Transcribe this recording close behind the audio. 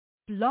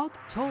Blog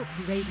Talk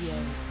Radio. You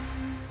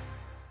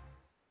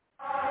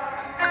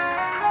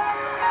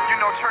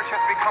know, church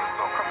has become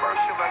so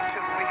commercial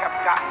until we have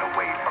gotten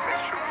away from its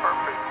true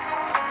purpose.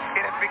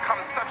 It has become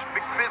such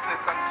big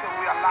business until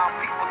we allow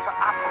people to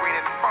operate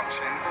and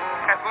function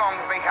as long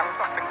as they have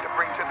something to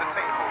bring to the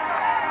table.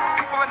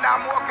 People are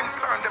now more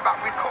concerned about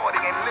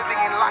recording and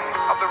living in life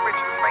of the rich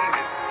and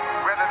famous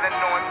rather than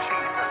knowing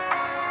Jesus.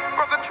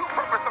 For the true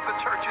purpose of the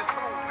church is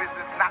soul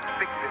business, not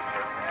big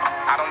business.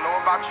 I don't know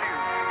about you,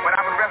 but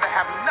I would rather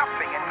have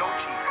nothing and know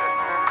Jesus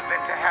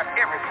than to have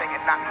everything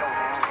and not know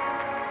him.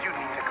 You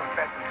need to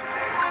confess him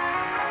today.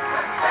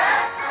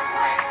 Confess him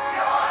with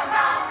your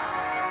mouth.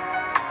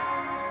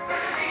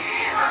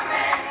 Believe him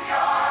in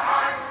your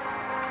heart.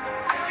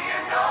 Do you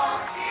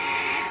know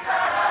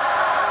Jesus?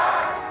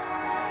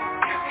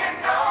 You can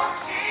know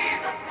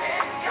Jesus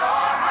in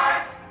your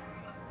heart.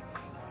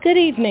 Good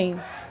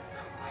evening.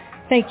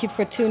 Thank you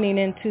for tuning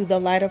into the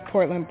Light of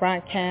Portland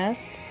broadcast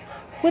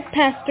with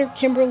Pastor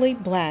Kimberly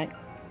Black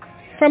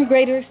from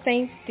Greater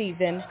St.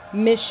 Stephen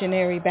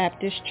Missionary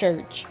Baptist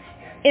Church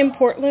in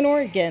Portland,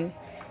 Oregon.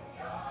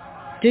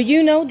 Do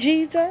you know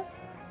Jesus?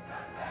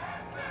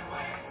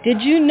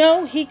 Did you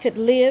know he could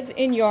live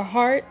in your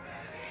heart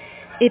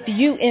if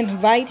you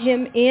invite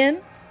him in?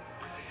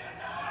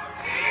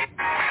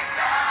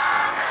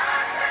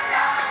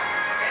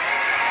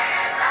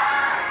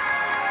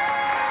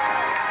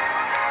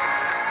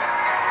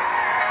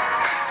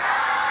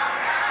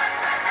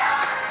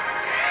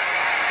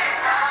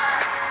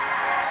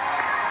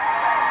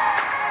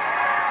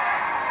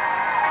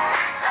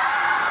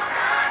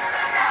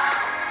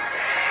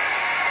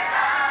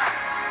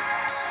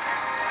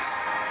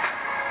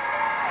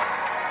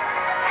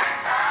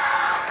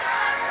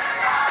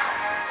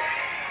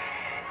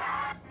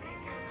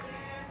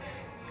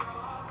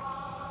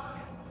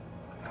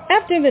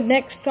 After the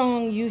next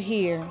song you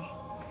hear,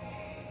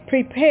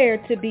 prepare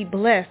to be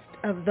blessed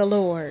of the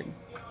Lord.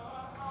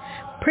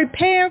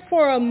 Prepare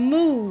for a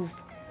move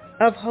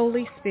of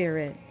Holy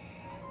Spirit.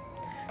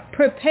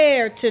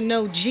 Prepare to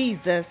know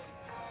Jesus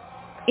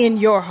in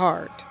your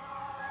heart.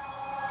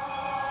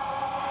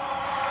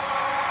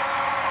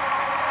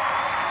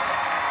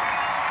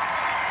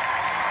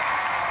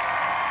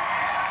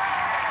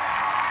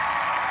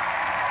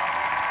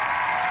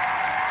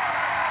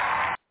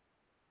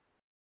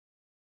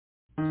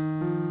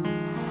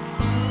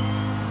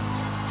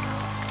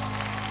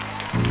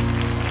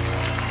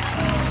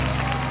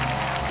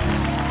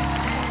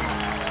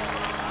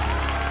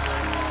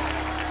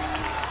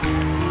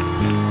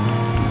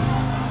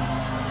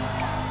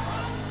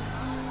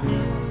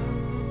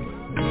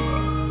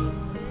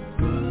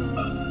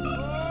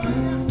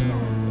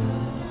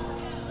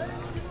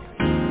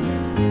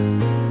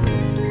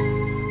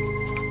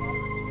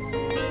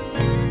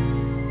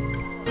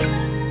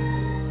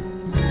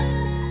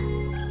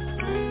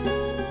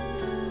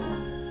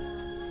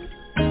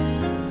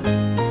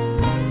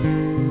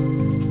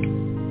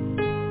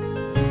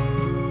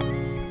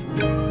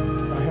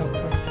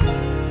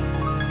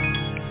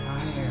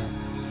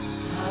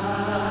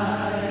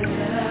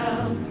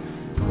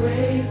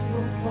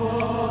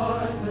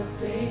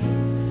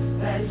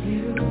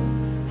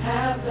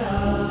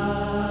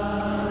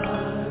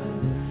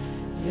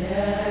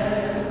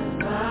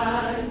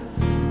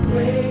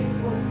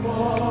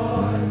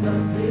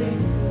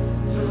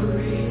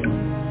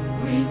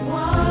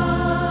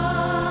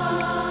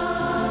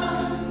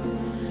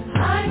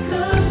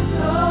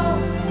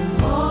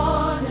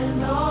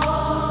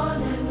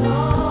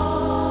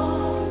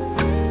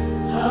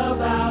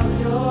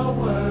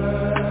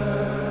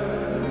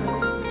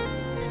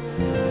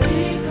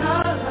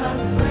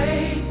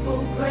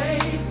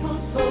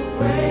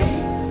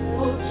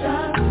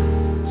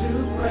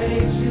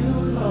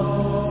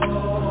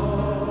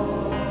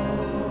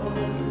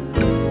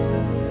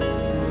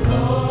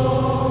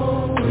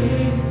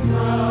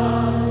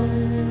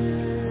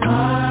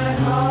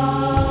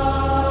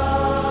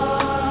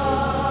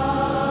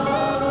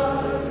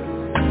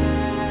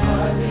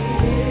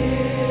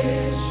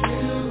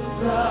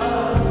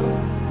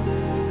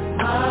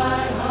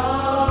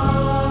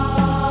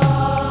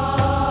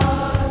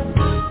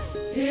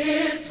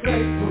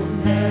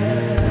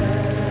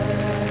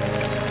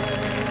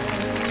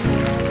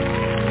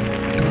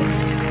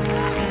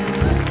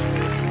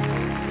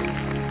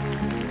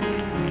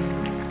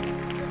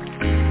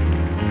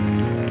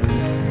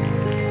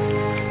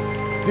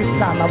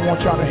 I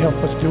want y'all to help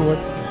us do it.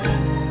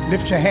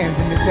 Lift your hands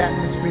in this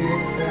atmosphere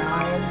and say,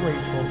 I am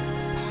grateful.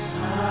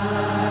 I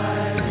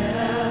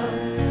am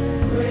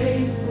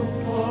grateful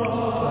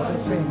for the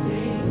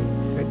things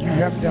that you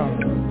have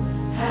done.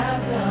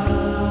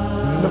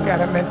 Look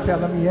at him and tell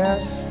him, yes,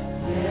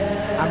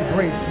 I'm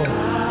grateful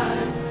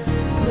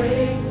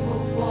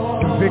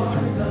for the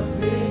victory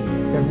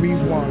that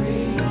we've won.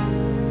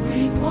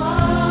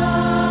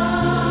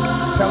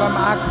 Tell him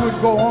I could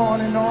go on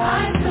and on.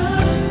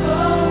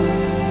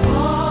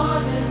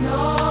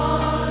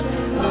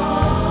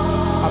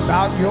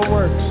 About your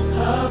works.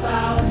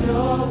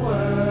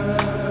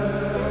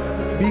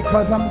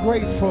 Because I'm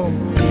grateful.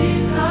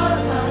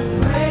 Because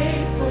I'm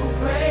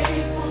grateful.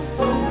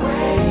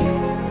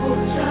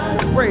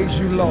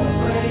 praise you, Lord.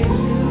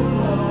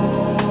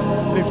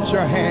 Lift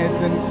your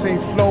hands and say,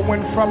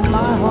 flowing from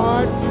my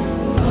heart.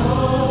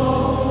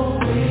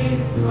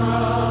 Flowing from my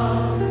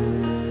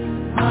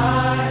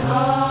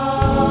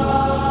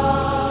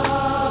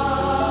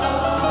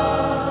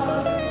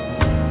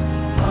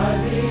heart are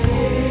the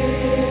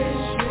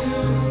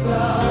issues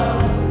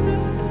of my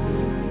heart.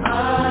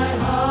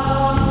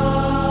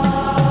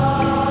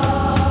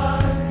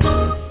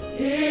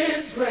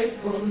 It's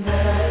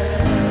gratefulness.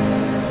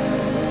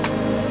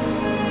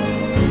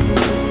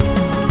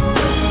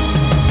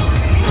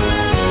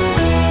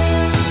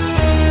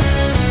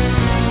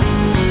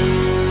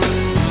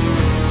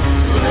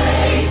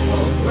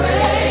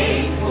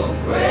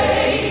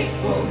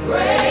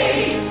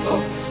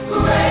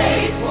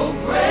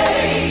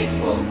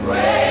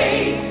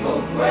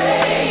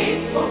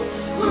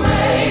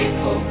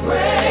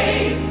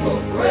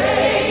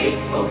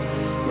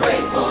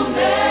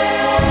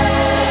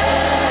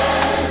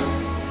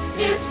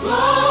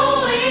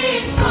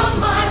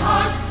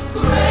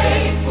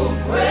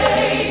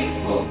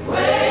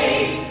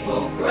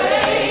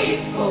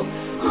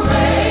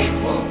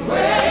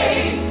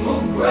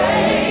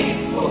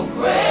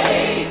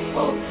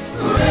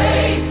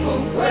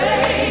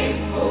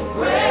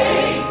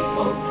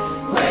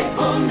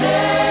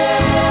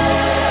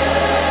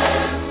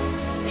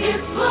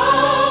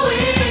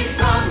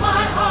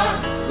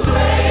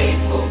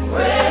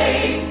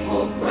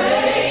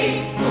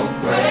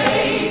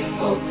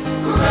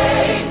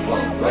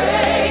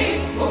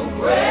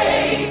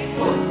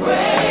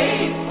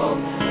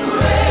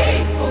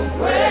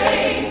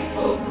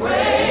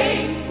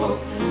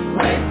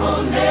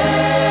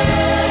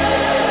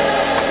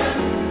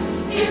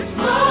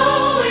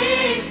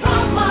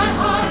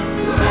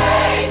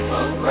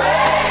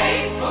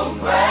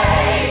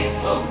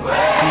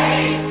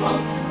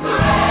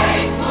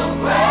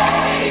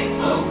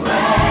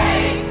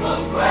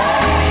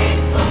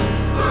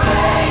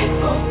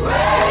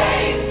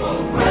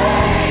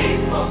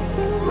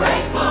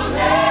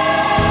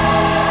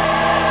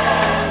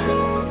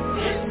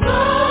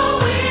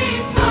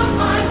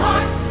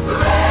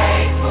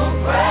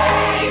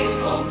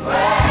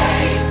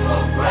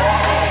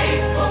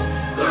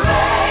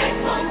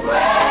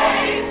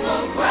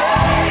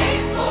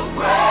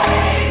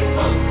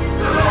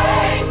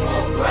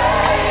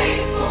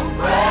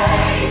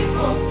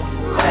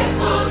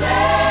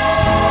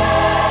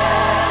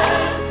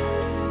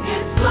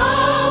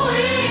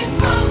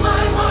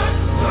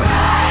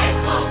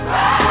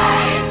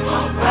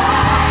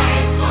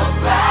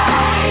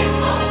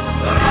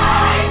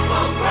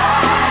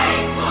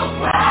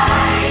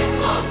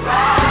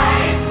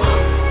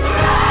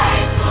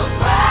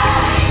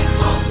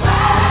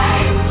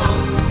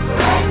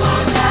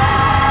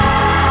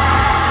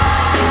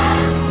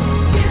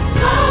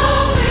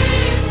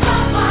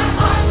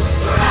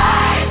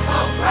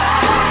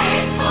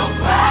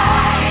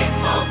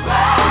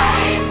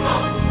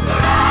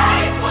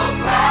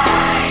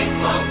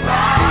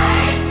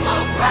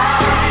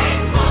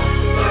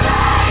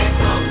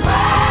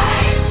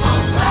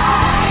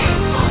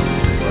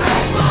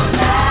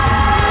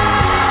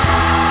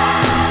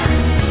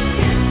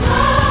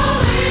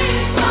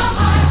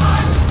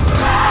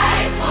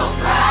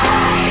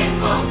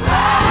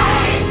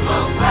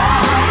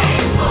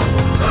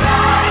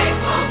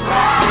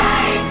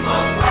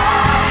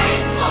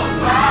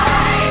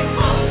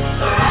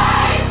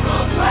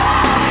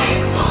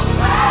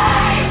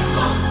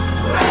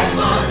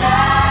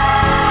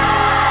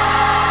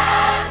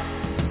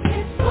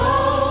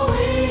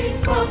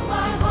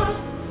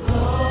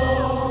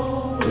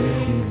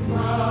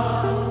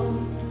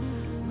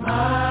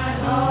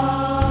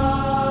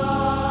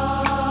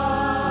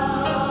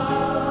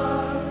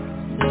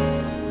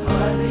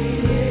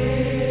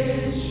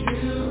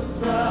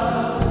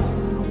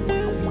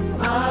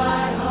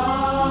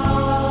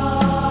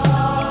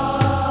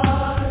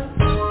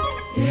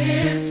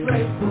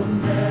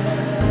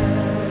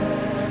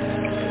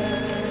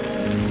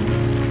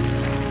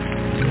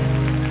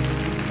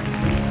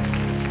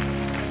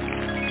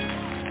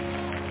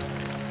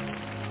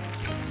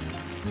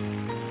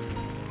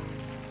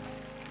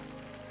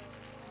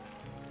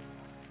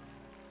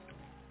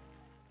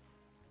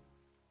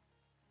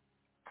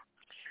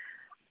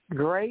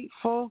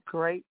 Grateful,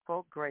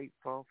 grateful,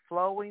 grateful.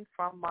 Flowing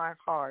from my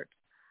heart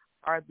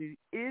are the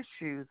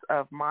issues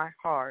of my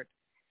heart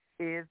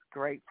is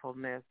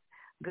gratefulness.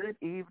 Good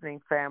evening,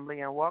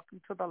 family, and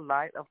welcome to the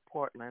Light of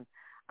Portland.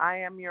 I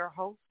am your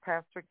host,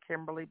 Pastor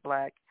Kimberly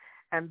Black,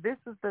 and this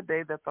is the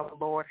day that the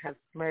Lord has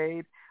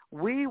made.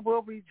 We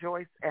will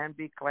rejoice and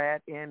be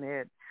glad in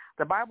it.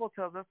 The Bible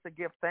tells us to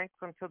give thanks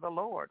unto the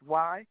Lord.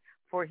 Why?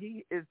 For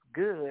he is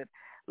good.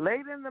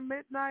 Late in the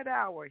midnight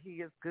hour, he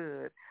is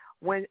good.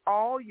 When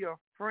all your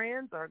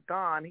friends are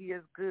gone, he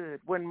is good.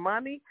 When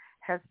money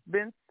has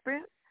been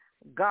spent,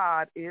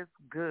 God is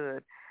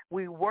good.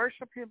 We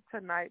worship him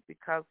tonight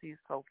because he's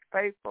so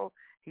faithful.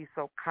 He's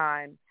so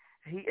kind.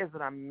 He is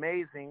an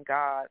amazing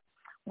God.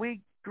 We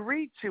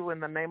greet you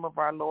in the name of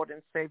our Lord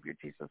and Savior,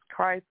 Jesus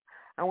Christ.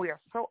 And we are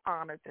so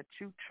honored that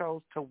you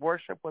chose to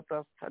worship with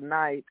us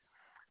tonight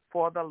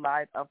for the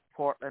Light of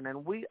Portland.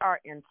 And we are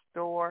in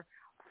store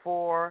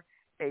for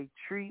a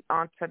treat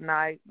on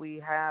tonight.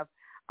 We have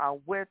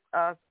with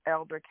us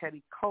Elder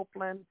Ketty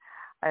Copeland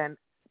and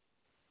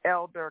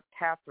Elder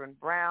Catherine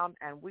Brown,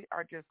 and we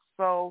are just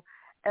so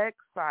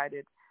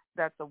excited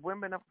that the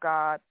women of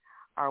God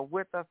are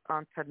with us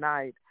on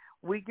tonight.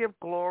 We give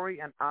glory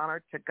and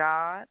honor to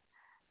God,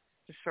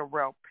 to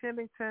Sherelle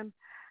Pennington,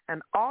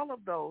 and all of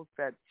those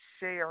that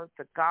share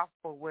the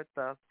gospel with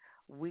us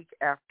week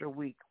after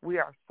week. We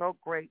are so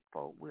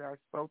grateful. We are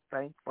so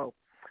thankful.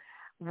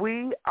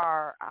 We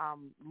are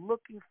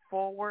looking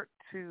forward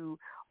to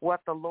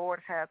what the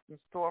Lord has in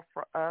store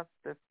for us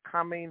this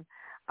coming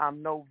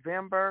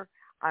November.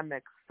 I'm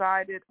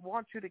excited.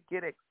 Want you to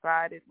get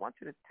excited. Want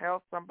you to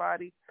tell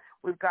somebody.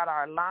 We've got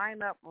our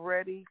lineup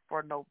ready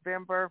for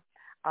November.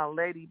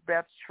 Lady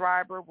Beth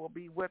Schreiber will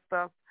be with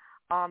us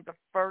on the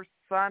first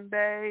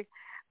Sunday.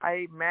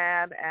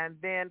 Amen. And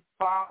then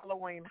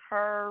following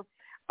her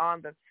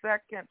on the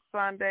second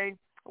Sunday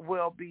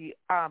will be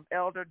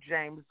Elder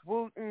James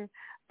Wooten.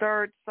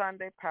 Third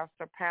Sunday,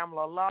 Pastor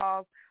Pamela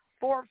Laws.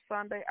 Fourth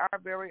Sunday, our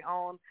very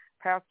own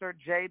Pastor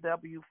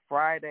J.W.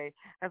 Friday.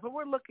 And so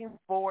we're looking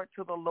forward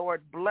to the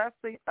Lord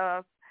blessing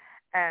us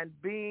and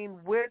being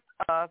with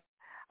us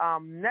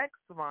next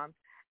month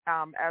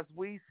as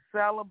we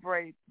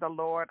celebrate the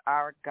Lord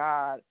our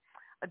God.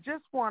 I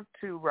just want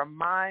to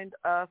remind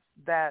us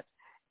that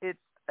it's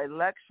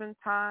election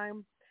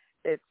time.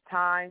 It's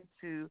time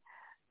to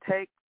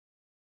take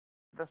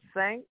the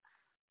saints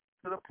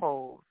to the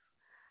polls.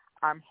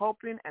 I'm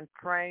hoping and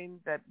praying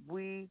that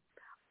we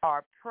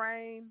are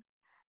praying,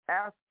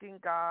 asking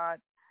God,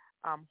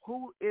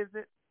 who is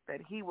it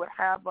that he would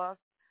have us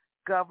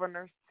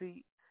governor's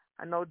seat.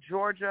 I know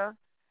Georgia,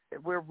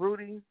 we're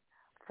rooting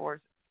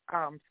for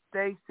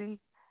Stacey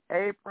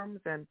Abrams,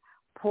 and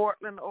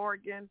Portland,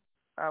 Oregon,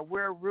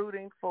 we're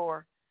rooting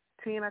for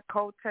Tina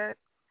Kotek.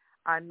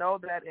 I know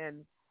that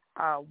in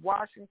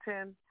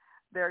Washington,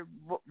 they're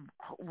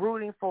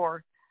rooting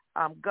for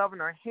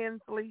Governor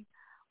Hensley.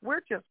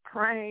 We're just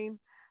praying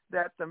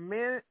that the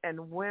men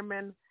and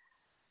women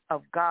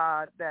of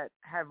God that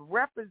have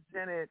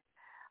represented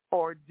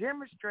or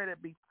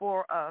demonstrated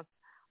before us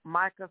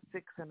Micah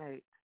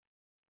 6:8.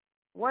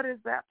 What is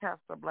that,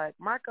 Pastor Black?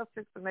 Micah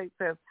 6:8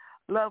 says,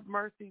 love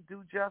mercy,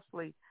 do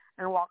justly,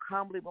 and walk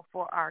humbly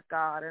before our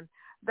God. And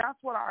that's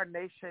what our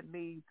nation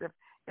needs.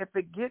 If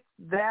it gets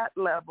that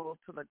level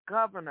to the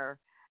governor,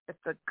 if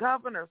the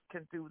governors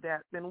can do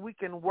that, then we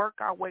can work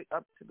our way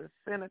up to the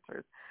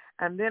senators.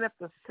 And then if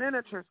the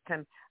senators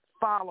can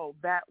follow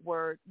that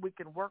word, we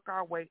can work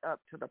our way up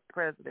to the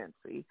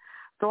presidency.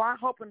 So I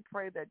hope and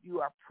pray that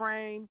you are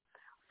praying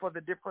for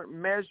the different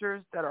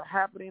measures that are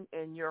happening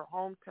in your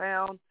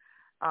hometown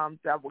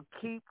that will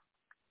keep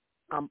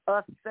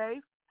us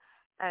safe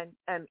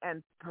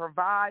and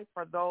provide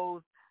for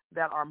those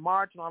that are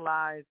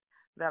marginalized,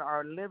 that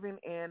are living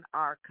in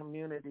our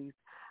communities.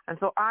 And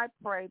so I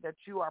pray that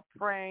you are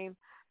praying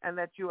and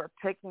that you are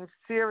taking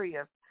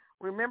serious.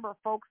 Remember,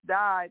 folks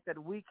died that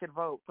we could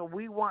vote. So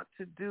we want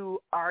to do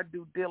our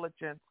due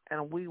diligence,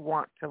 and we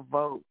want to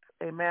vote.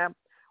 Amen.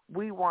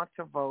 We want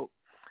to vote.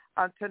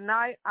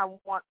 Tonight, I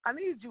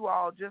need you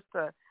all just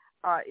to,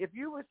 if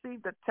you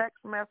received a text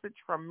message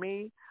from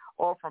me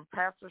or from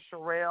Pastor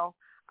Sherelle,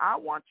 I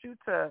want you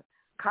to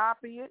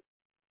copy it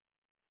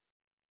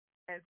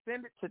and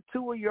send it to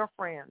 2 of your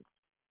friends.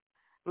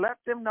 Let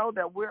them know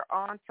that we're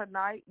on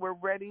tonight. We're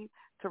ready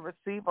to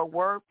receive a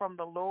word from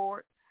the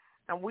Lord.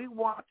 And we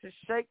want to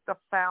shake the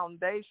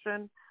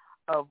foundation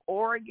of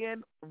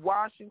Oregon,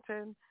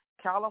 Washington,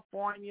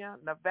 California,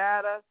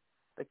 Nevada,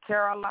 the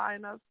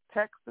Carolinas,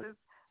 Texas,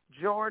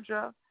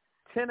 Georgia,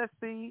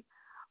 Tennessee,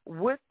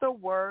 with the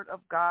word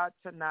of God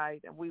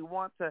tonight. And we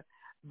want to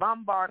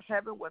bombard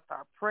heaven with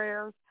our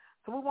prayers.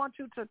 So we want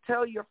you to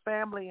tell your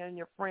family and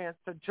your friends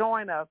to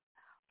join us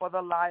for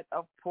the Light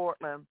of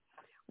Portland.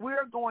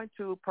 We're going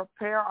to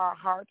prepare our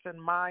hearts and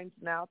minds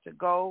now to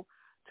go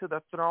to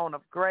the throne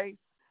of grace.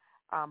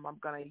 I'm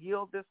going to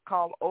yield this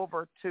call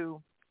over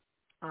to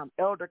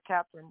Elder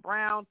Catherine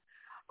Brown,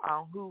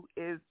 who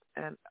is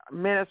a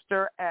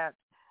minister at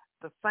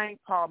the St.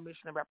 Paul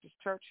Missionary Baptist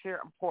Church here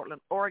in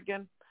Portland,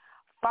 Oregon.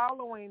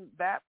 Following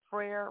that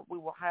prayer, we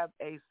will have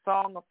a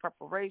song of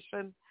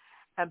preparation,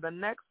 and the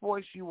next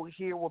voice you will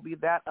hear will be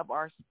that of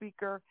our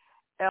speaker,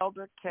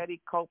 Elder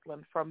Ketty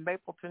Copeland from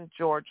Mapleton,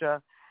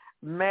 Georgia.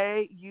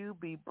 May you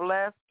be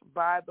blessed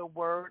by the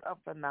word of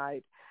the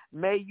night.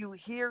 May you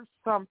hear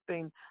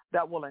something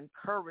that will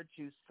encourage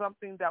you,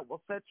 something that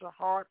will set your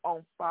heart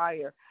on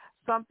fire,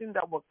 something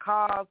that will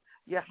cause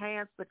your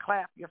hands to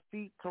clap, your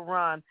feet to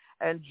run,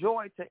 and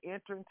joy to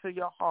enter into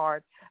your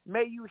heart.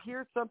 May you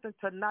hear something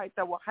tonight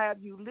that will have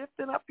you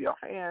lifting up your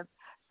hands,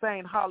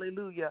 saying,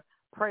 hallelujah,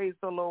 praise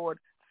the Lord,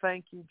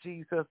 thank you,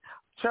 Jesus.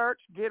 Church,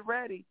 get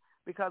ready,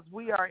 because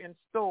we are in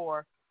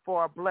store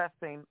for a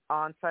blessing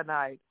on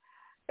tonight.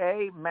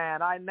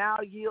 Amen. I now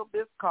yield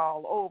this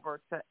call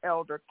over to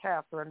Elder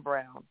Catherine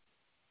Brown.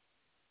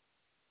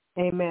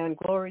 Amen.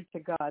 Glory to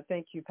God.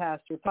 Thank you,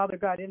 Pastor. Father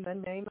God, in the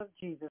name of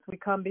Jesus, we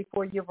come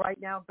before you right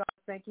now, God,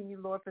 thanking you,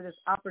 Lord, for this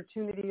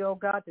opportunity, oh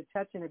God, to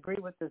touch and agree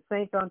with the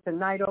saints on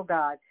tonight, oh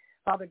God.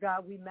 Father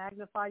God, we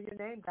magnify your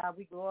name, God.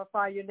 We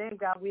glorify your name,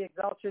 God. We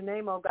exalt your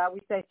name, oh God.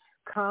 We say,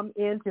 come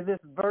into this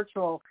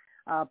virtual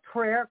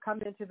prayer,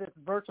 come into this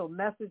virtual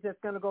message that's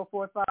going to go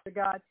forth, Father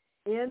God.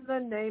 In the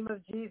name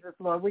of Jesus,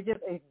 Lord, we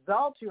just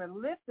exalt you and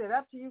lift it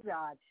up to you,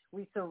 God.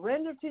 We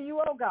surrender to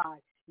you, oh God.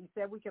 You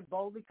said we can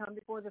boldly come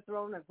before the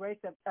throne of grace,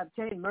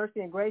 obtain mercy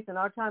and grace in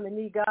our time of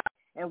need, God.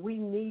 And we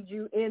need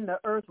you in the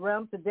earth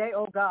realm today,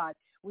 oh God.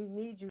 We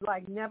need you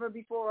like never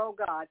before, oh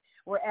God.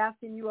 We're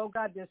asking you, oh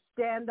God, to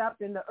stand up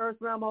in the earth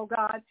realm, oh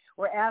God.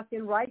 We're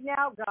asking right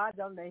now, God,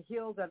 on the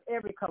heels of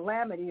every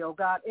calamity, oh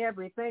God,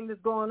 everything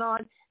that's going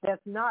on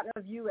that's not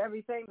of you,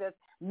 everything that's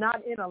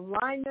not in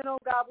alignment, oh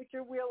God, with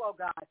your will, oh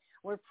God.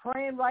 We're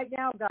praying right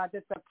now, God,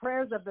 that the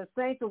prayers of the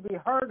saints will be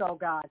heard, oh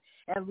God.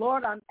 And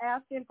Lord, I'm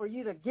asking for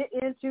you to get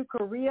into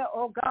Korea,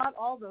 oh God,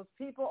 all those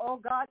people, oh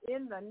God,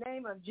 in the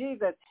name of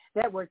Jesus,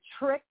 that were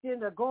tricked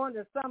into going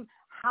to some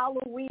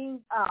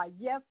Halloween,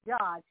 yes,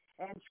 God,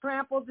 and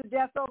trampled to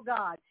death, oh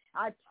God.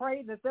 I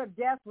pray that their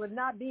death would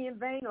not be in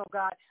vain, oh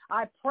God.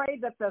 I pray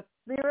that the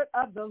Spirit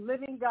of the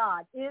living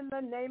God, in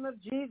the name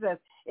of Jesus,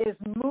 is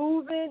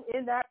moving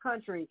in that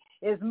country,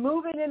 is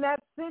moving in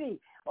that city,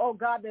 oh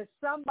God, that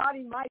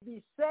somebody might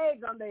be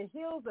saved on the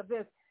heels of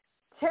this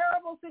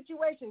terrible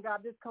situation,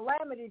 God, this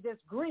calamity, this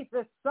grief,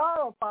 this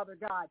sorrow, Father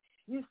God.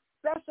 You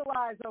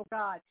specialize, oh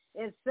God,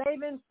 in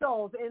saving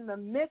souls in the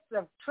midst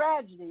of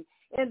tragedy,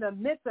 in the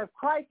midst of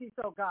crisis,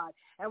 oh God.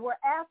 And we're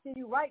asking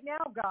you right now,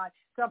 God,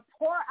 to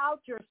pour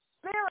out your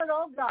Spirit,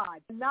 oh God,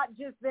 not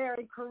just there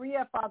in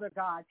Korea, Father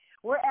God.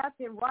 We're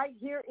asking right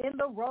here in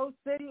the Rose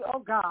City, oh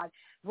God,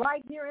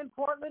 right here in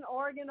Portland,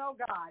 Oregon, oh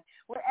God.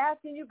 We're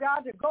asking you, God,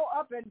 to go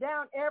up and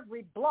down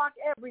every block,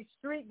 every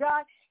street,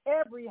 God,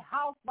 every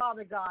house,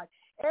 Father God,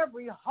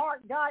 every heart,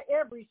 God,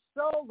 every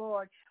soul,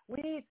 Lord.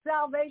 We need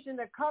salvation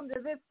to come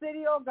to this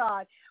city, oh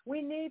God.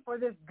 We need for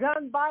this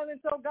gun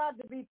violence, oh God,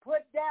 to be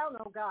put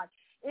down, oh God.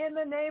 In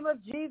the name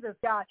of Jesus,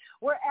 God.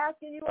 We're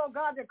asking you, oh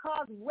God, to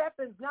cause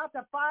weapons not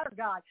to fire,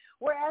 God.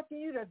 We're asking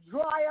you to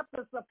dry up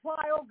the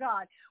supply, oh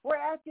God. We're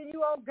asking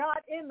you, oh God,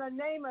 in the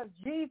name of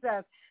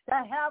Jesus, to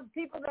have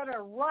people that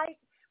are right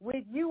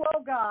with you,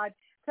 oh God,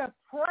 to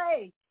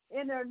pray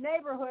in their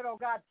neighborhood, oh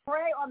God.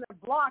 Pray on their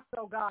blocks,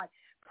 oh God.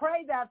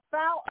 Pray that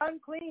foul,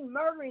 unclean,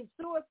 murdering,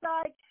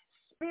 suicide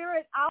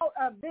spirit out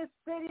of this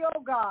city,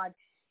 oh God.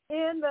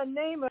 In the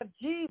name of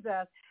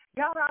Jesus.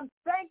 God, I'm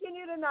thanking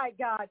you tonight,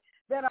 God,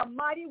 that a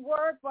mighty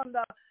word from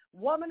the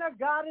woman of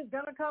God is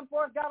going to come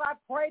forth. God, I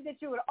pray that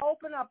you would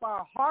open up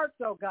our hearts,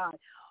 oh God.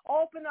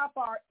 Open up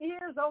our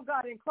ears, oh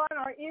God. Incline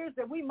our ears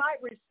that we might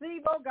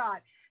receive, oh God,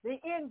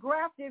 the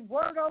engrafted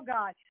word, oh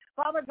God.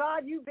 Father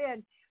God, you've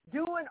been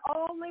doing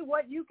only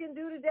what you can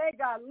do today,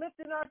 God.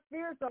 Lifting our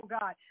spirits, oh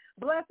God.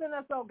 Blessing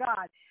us, oh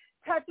God.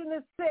 Touching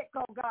the sick,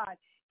 oh God.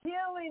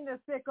 Healing the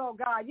sick, oh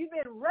God. You've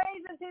been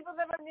raising people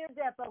that are near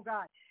death, oh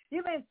God.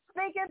 You've been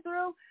speaking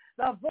through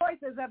the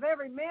voices of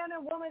every man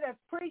and woman that's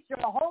preached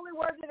your holy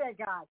word today,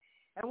 God.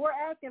 And we're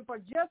asking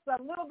for just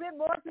a little bit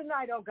more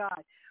tonight, oh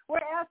God.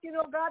 We're asking,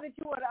 oh God, that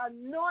you would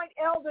anoint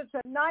Elder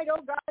tonight,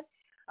 oh God.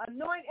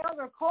 Anoint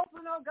Elder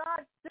Copeland, oh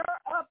God. Stir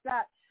up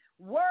that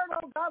word,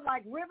 oh God,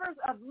 like rivers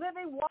of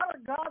living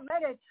water, God.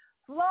 Let it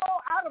flow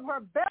out of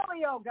her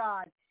belly, oh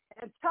God,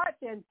 and touch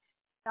and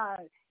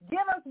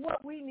give us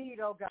what we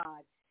need, oh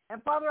God.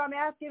 And Father, I'm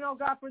asking, oh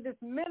God, for this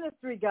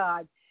ministry,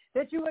 God,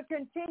 that you would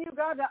continue,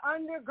 God, to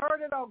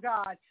undergird it, oh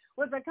God,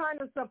 with the kind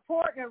of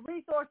support and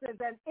resources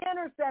and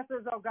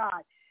intercessors, oh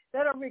God,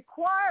 that are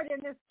required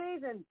in this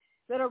season,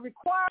 that are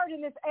required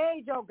in this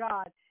age, oh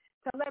God,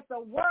 to let the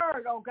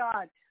word, oh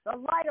God, the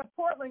light of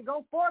Portland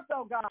go forth,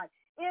 oh God,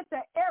 into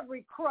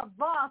every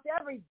crevasse,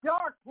 every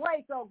dark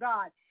place, oh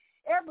God,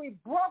 every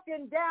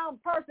broken down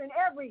person,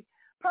 every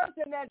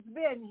person that's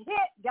been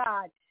hit,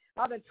 God,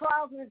 by the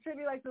trials and the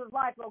tribulations of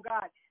life, oh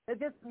God, that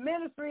this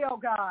ministry, oh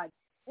God,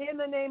 in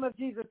the name of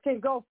Jesus, can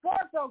go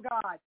forth, oh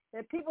God,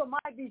 that people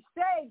might be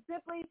saved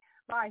simply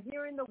by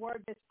hearing the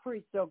word that's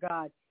preached, oh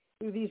God,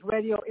 through these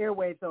radio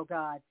airwaves, oh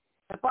God.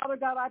 And Father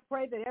God, I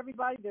pray that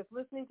everybody that's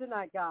listening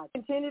tonight, God,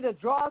 continue to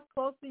draw us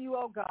close to you,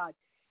 oh God,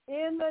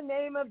 in the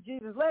name of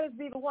Jesus. Let us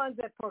be the ones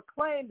that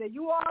proclaim that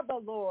you are the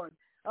Lord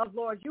of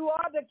lords. You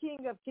are the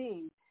King of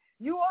kings.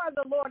 You are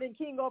the Lord and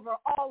King over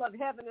all of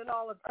heaven and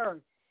all of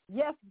earth.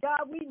 Yes,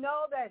 God, we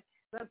know that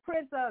the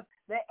prince of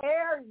the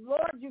air,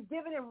 Lord, you've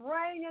given him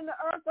reign in the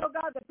earth, oh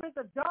God, the prince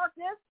of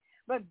darkness.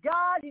 But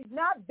God, he's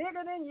not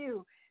bigger than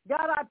you.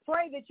 God, I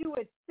pray that you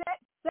would set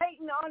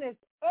Satan on his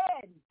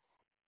head,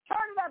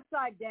 turn it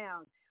upside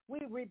down. We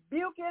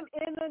rebuke him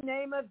in the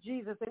name of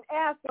Jesus and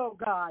ask, oh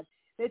God,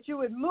 that you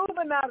would move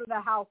him out of the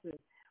houses,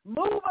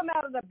 move him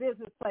out of the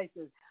business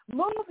places,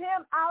 move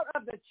him out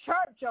of the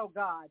church, oh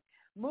God,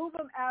 move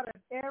him out of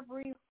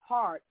every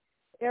heart,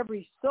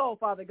 every soul,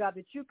 Father God,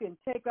 that you can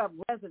take up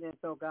residence,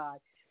 oh God.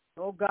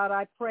 Oh God,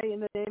 I pray in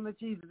the name of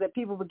Jesus that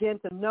people begin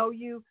to know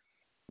you,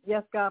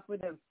 yes, God, for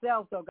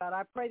themselves, oh God.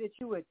 I pray that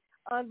you would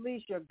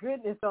unleash your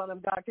goodness on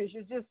them, God, because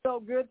you're just so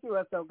good to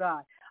us, oh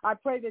God. I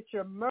pray that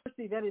your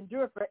mercy that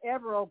endures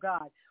forever, oh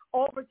God,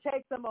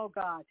 overtakes them, oh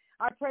God.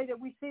 I pray that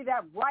we see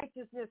that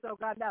righteousness, oh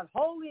God, that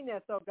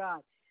holiness, oh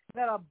God,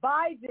 that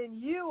abides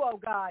in you, oh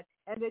God,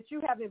 and that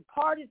you have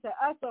imparted to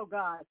us, oh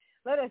God.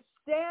 Let us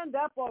stand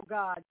up, oh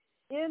God,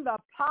 in the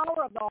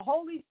power of the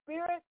Holy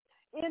Spirit,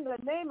 in the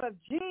name of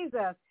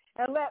Jesus,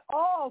 and let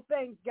all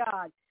things,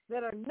 God,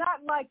 that are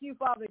not like you,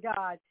 Father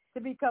God,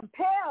 to be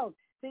compelled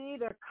to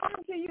either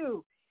come to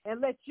you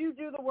and let you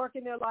do the work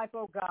in their life,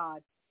 oh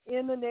God,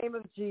 in the name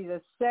of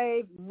Jesus.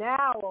 Save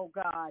now, oh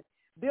God.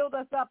 Build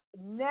us up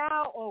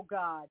now, oh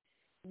God.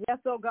 Yes,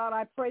 oh God,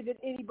 I pray that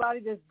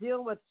anybody that's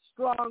dealing with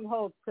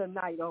strongholds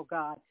tonight, oh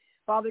God,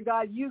 Father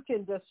God, you can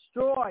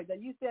destroy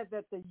that. You said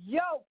that the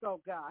yoke,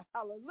 oh God,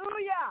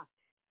 hallelujah,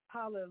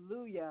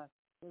 hallelujah,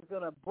 is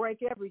going to break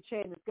every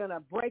chain. It's going to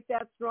break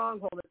that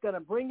stronghold. It's going to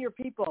bring your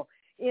people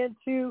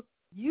into,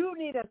 you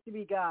need us to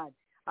be God.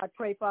 I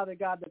pray, Father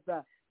God,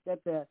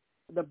 that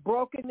the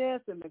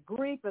brokenness and the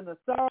grief and the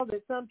sorrow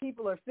that some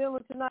people are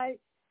feeling tonight,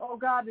 oh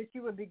God, that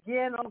you would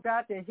begin, oh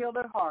God, to heal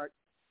their hearts.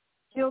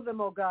 Heal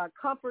them, oh God.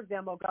 Comfort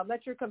them, oh God.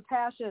 Let your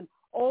compassion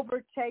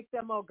overtake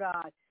them, oh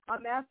God.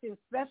 I'm asking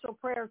special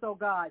prayers, oh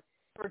God,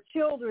 for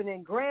children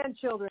and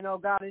grandchildren, oh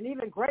God, and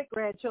even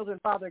great-grandchildren,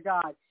 Father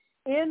God,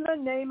 in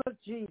the name of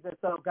Jesus,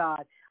 oh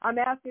God. I'm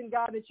asking,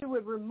 God, that you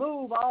would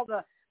remove all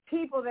the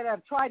people that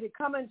have tried to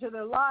come into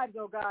their lives,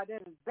 oh God,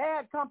 that is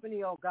bad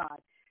company, oh God.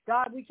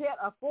 God, we can't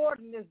afford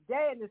in this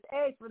day and this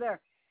age for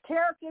their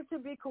character to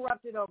be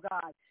corrupted, oh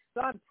God.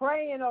 So I'm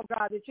praying, oh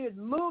God, that you would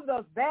move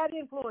those bad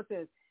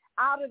influences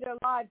out of their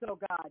lives, oh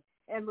God,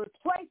 and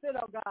replace it,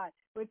 oh God,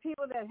 with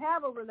people that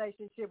have a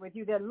relationship with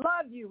you, that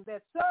love you,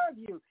 that serve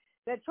you,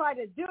 that try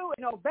to do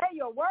and obey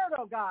your word,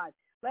 oh God.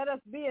 Let us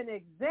be an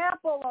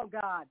example, oh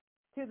God,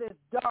 to this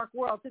dark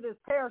world, to this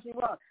perishing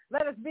world.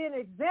 Let us be an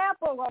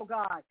example, oh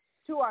God,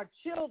 to our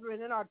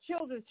children and our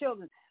children's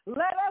children.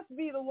 Let us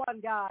be the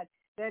one, God,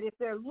 that if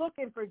they're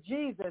looking for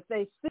Jesus,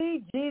 they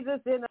see Jesus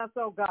in us,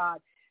 oh God.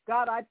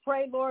 God, I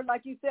pray, Lord,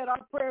 like you said,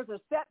 our prayers are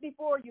set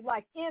before you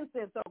like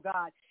incense, oh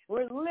God.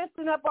 We're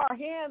lifting up our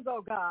hands,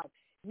 oh God.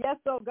 Yes,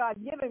 oh God,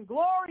 giving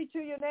glory to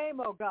your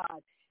name, oh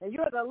God. And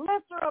you're the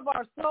lifter of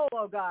our soul,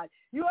 oh God.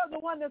 You are the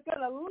one that's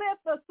going to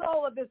lift the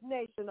soul of this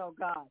nation, oh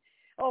God.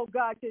 Oh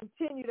God,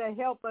 continue to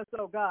help us,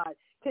 oh God.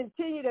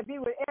 Continue to be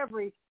with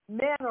every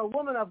man or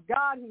woman of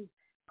God who's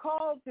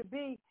called to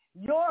be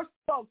your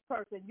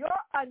spokesperson, your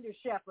under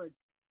shepherd,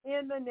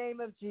 in the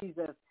name of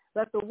Jesus.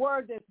 Let the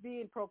word that's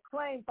being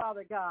proclaimed,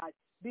 Father God,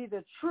 be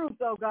the truth,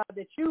 oh God,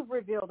 that you've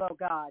revealed, oh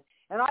God.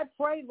 And I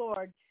pray,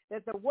 Lord,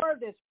 that the word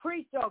that's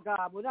preached, oh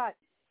God, will not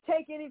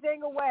take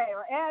anything away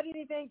or add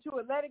anything to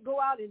it. Let it go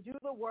out and do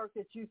the work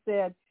that you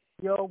said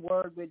your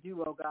word would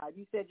do, oh God.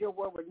 You said your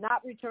word would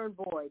not return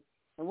void.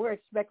 And we're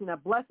expecting a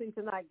blessing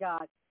tonight,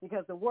 God,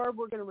 because the word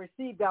we're going to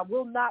receive, God,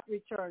 will not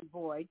return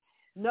void.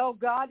 No,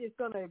 God, it's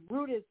going to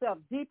root itself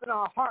deep in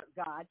our heart,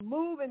 God.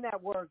 Move in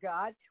that word,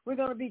 God. We're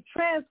going to be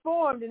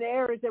transformed in the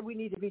areas that we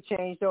need to be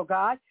changed, oh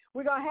God.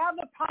 We're going to have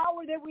the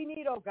power that we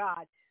need, oh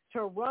God,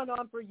 to run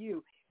on for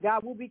you.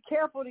 God, we'll be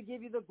careful to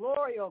give you the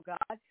glory, oh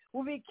God.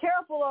 We'll be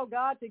careful, oh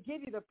God, to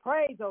give you the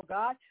praise, oh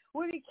God.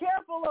 We'll be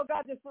careful, oh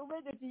God, to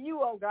surrender to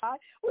you, oh God.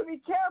 We'll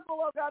be careful,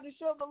 oh God, to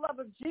show the love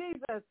of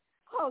Jesus.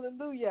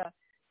 Hallelujah.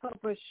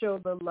 Help us show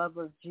the love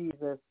of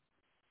Jesus.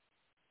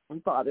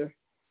 And Father,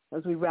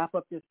 as we wrap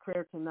up this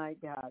prayer tonight,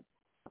 God,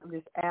 I'm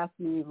just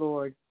asking you,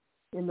 Lord,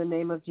 in the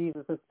name of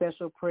Jesus, a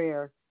special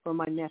prayer for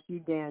my nephew,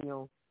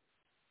 Daniel.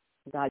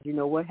 God, you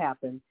know what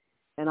happened.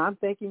 And I'm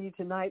thanking you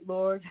tonight,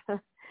 Lord,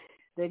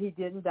 that he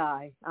didn't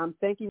die. I'm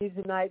thanking you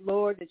tonight,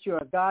 Lord, that you're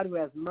a God who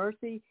has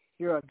mercy.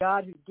 You're a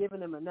God who's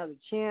given him another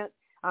chance.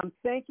 I'm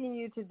thanking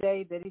you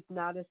today that he's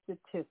not a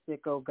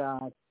statistic, oh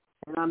God.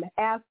 And I'm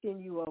asking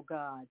you, oh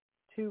God,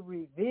 to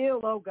reveal,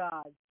 oh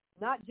God,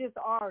 not just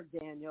our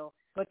Daniel,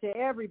 but to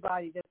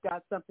everybody that's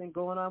got something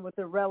going on with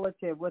a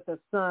relative, with a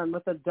son,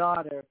 with a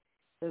daughter,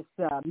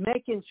 that's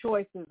making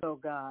choices, oh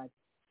God.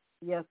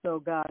 Yes, oh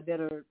God, that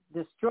are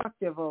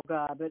destructive, oh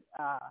God. But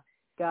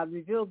God,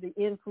 reveal the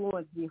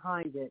influence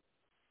behind it.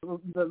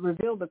 But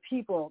reveal the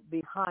people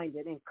behind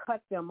it and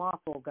cut them off,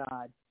 oh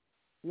God.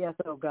 Yes,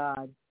 oh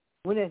God.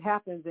 When it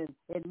happens and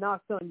it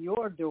knocks on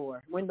your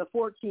door, when the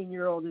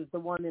 14-year-old is the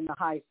one in the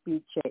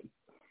high-speed chase,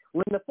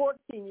 when the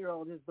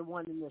 14-year-old is the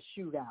one in the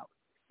shootout,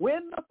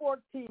 when the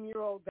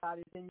 14-year-old, God,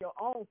 is in your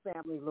own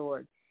family,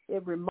 Lord,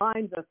 it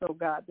reminds us, oh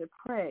God, to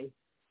pray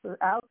for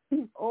our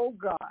people, oh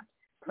God,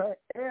 for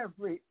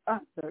every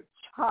other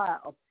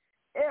child,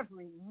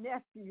 every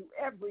nephew,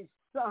 every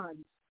son,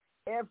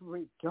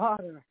 every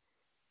daughter.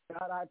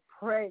 God, I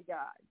pray,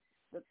 God,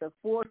 that the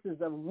forces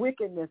of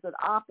wickedness that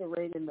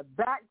operate in the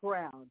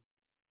background,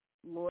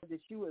 Lord, that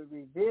you would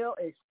reveal,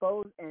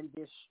 expose, and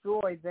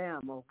destroy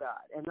them, oh God.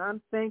 And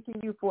I'm thanking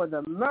you for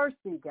the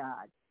mercy,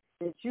 God,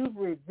 that you've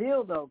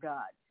revealed, oh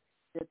God,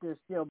 that there's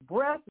still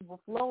breath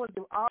flowing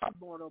through our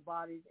mortal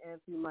bodies and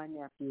through my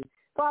nephew.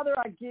 Father,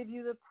 I give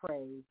you the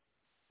praise.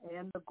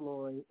 and the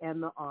glory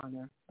and the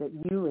honor that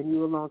you and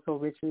you alone so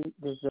richly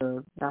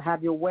deserve. Now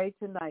have your way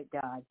tonight,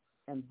 God,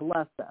 and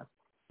bless us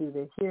through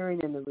the hearing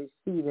and the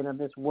receiving of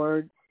this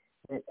word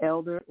that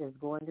Elder is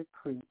going to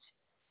preach.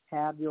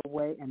 Have your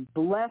way and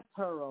bless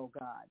her, oh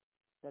God,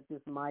 that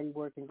this mighty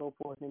work can go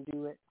forth and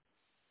do it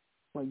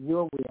what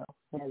your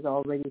will has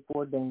already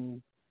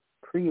preordained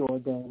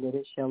that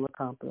it shall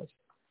accomplish.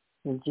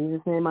 In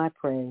Jesus' name I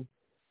pray.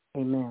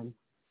 Amen.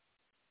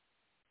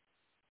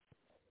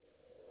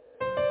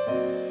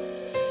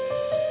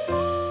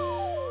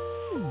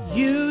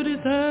 You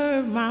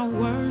deserve my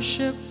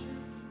worship.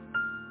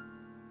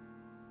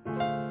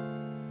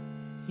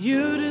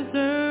 You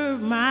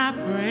deserve my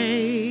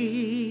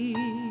praise.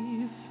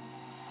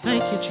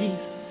 Thank you, Jesus.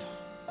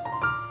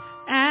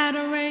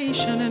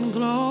 Adoration and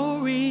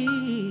glory,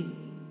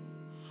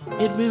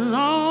 it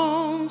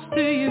belongs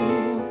to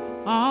you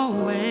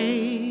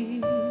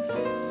always.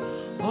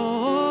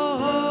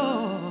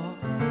 Oh,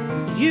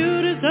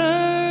 you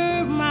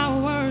deserve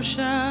my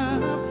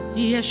worship.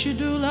 Yes, you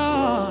do,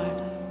 Lord.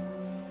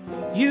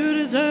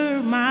 You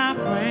deserve my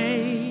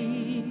praise.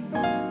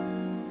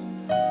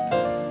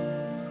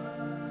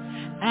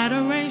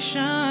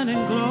 Adoration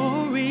and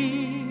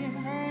glory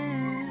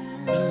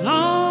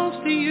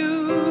belongs to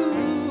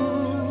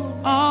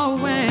you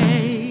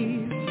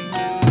always.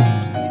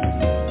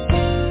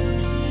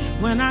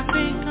 When I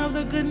think of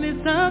the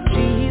goodness of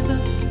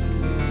Jesus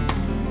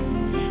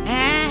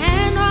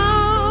and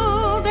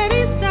all that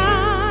he's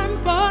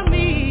done for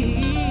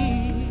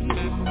me,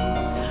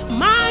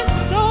 my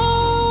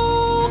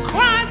soul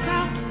cries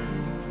out,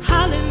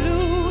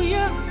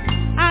 hallelujah.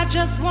 I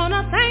just want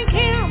to thank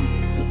him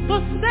for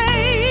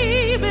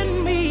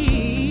saving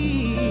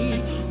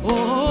me.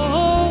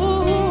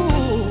 Oh,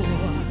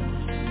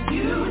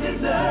 you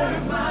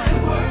deserve my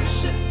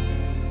worship.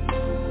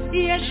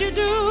 Yes, you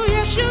do.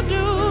 Yes, you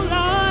do,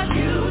 Lord.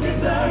 You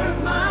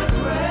deserve my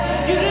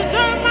praise. You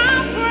deserve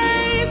my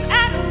praise,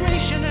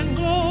 adoration and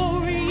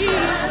glory.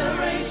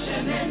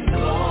 Adoration and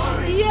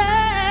glory.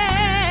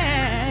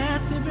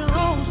 Yes, it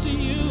belongs to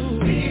you.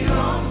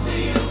 Belongs to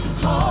you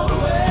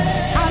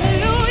always.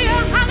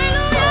 Hallelujah,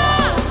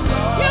 hallelujah.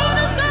 You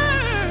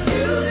deserve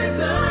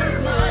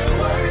my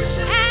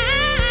worship.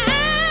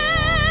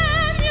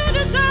 And you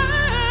deserve my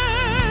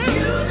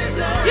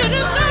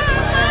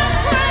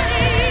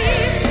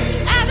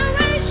praise.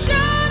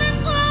 Adoration and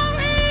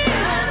glory.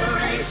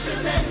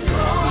 Adoration and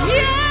glory.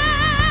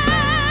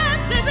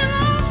 Yes, it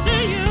belongs to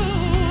you.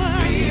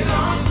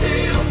 Belongs to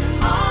you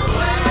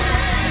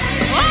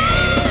always. Oh,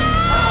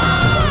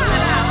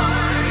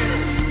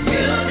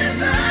 you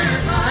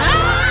deserve my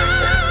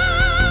worship.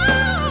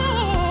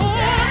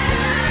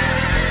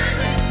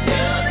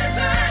 You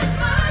deserve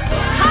my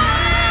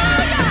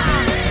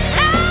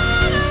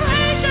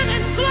adoration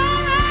and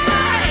glory.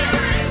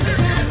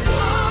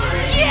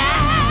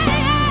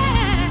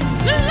 Yeah,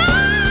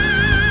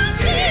 belongs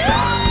to you.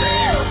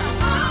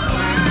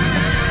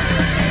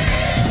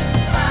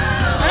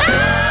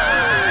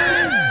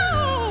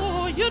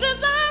 Oh, you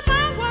deserve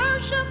my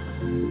worship.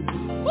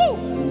 Woo.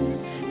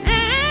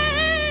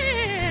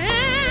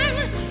 And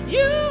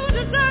you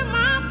deserve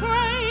my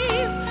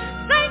praise.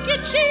 Thank you,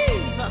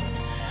 Jesus.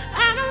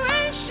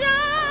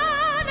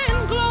 Adoration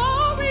and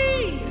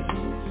glory,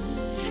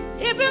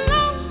 it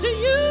belongs to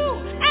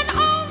you and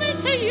only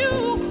to you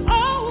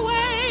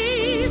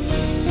always.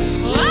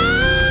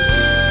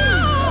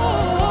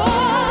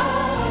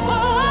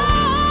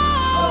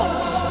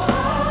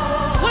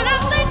 When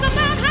I think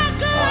about how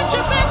good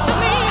you've been to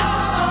me,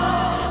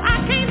 I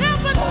can't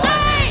help but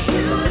say,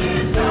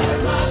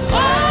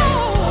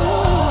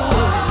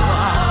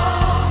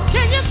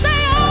 can you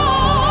say,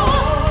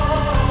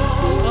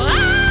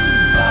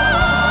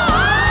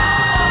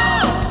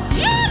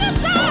 you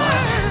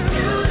deserve.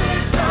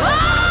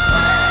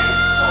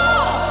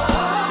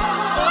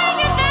 Bring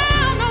it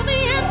down on the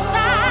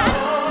inside.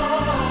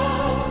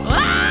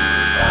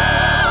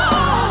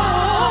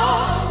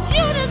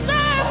 You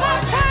deserve my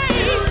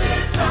praise.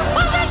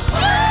 For the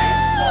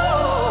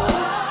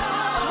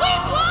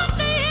sweet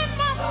wonder in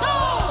my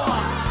soul.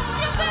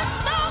 You've been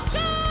so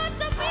good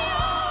to me,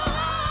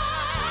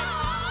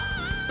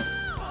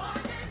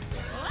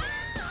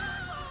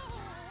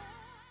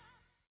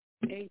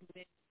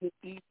 Amen. Good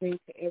evening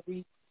to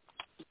every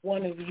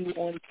one of you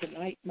on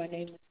tonight. My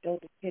name is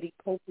Elder Teddy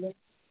Copeland.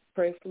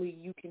 Prayerfully,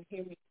 you can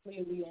hear me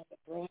clearly on the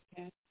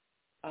broadcast.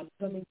 I'm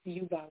coming to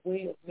you by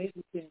way of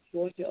Middleton,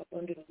 Georgia, up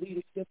under the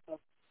leadership of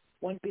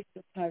one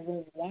Bishop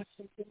Tyrone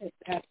Washington and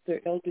Pastor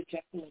Elder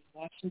Jacqueline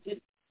Washington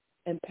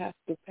and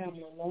Pastor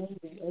Pamela Long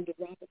and Elder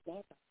Robert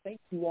Long. I thank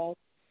you all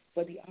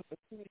for the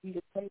opportunity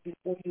to come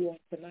before you on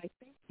tonight.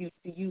 Thank you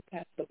to you,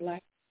 Pastor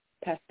Black,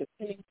 Pastor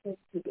Pennington, to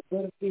the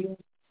Butterfield,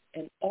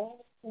 and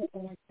all who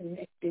are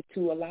connected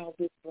to allow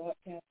this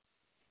broadcast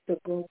to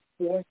go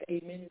forth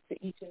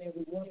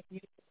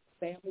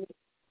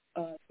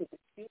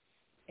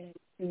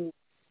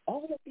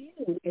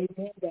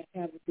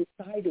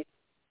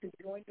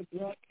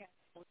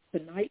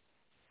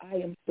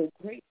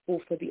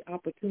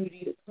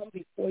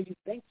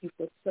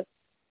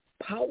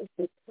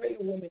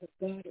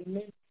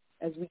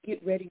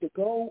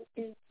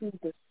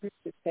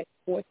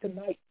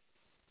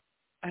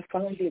I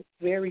found it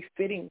very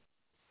fitting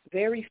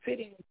to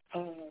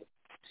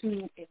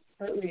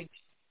encourage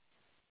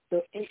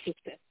the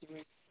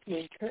intercessors, to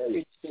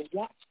encourage the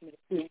watchmen,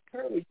 to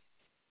encourage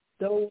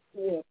those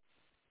who are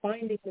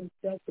finding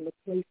themselves in a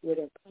place where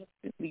they're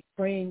constantly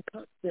praying,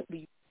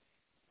 constantly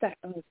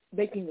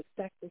making a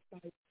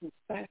sacrifice through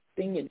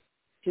fasting and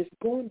just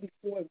going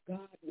before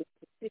God with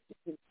petitions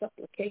and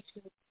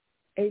supplications.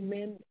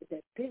 Amen.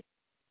 That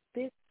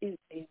this is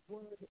a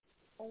word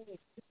only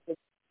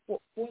for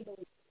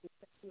those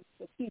intercessors,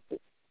 for people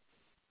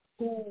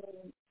who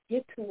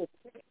get to a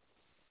point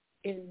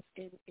in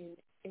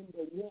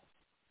the walk,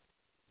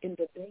 in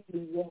the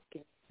daily walk,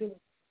 and feel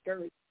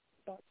discouraged,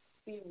 start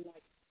to feel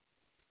like,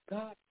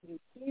 God, do you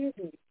hear?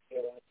 Do you hear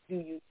us? Do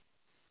you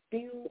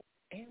still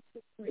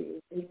answer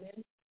prayers?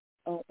 Amen.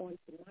 On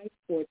tonight,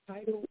 for a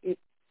title, I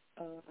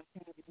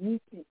have You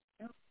Can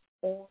Count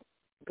on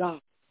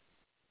God.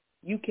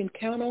 You can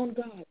count on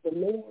God, the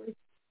Lord's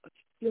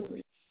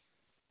assurance.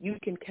 You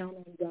can count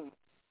on God.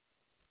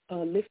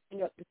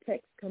 Lifting up the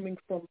text coming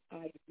from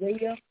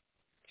Isaiah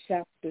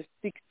chapter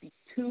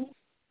 62.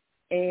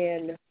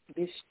 And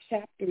this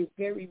chapter is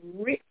very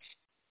rich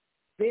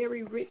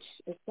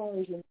as far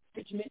as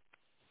encouragement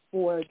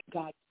for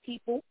God's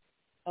people.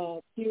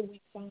 Here we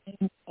find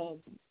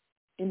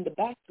in the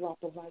backdrop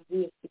of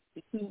Isaiah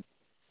 62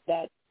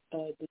 that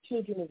the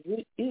children of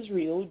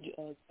Israel,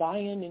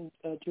 Zion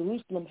and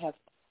Jerusalem, have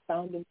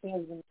found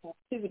themselves in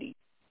captivity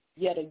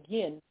yet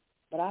again.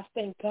 But I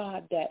thank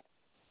God that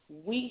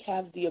we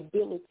have the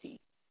ability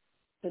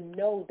to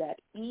know that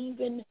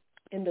even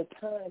in the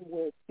time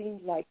where it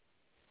seems like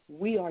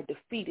we are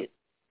defeated,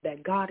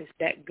 that God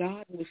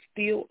will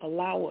still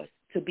allow us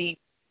to be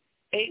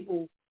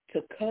able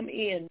to come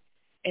in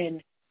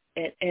and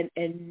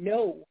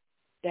know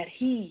that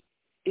He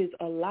is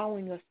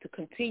allowing us to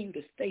continue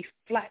to stay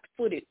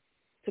flat-footed,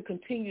 to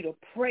continue to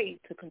pray,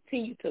 to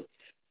continue to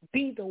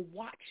be the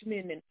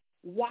watchmen and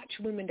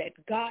watchwomen that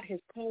God has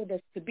called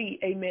us to be,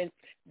 amen,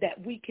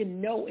 that we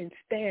can know and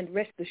stand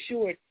rest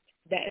assured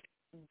that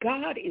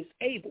God is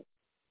able.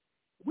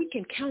 We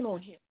can count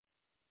on Him.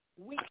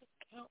 We can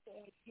count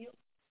on Him.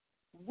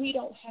 We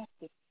don't have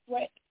to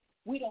fret.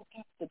 We don't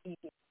have to be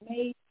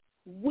dismayed.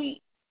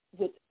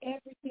 With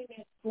everything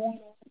that's going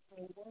on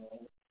in the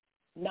world,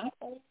 not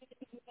only in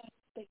the United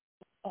States,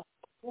 but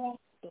across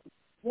the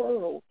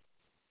world,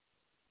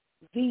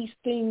 these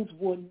things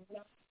will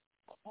not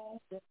cause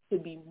us to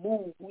be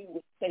moved. We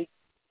will stay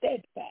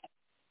steadfast.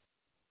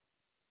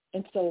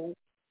 And so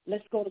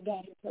let's go to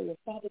God in prayer.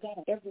 Father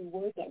God, every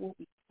word that will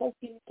be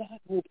spoken, God,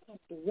 will come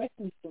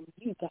directly from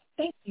you. God,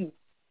 thank you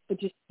for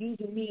just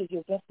using me as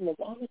your vessel of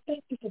honor.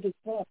 Thank you for this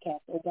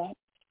broadcast, oh God,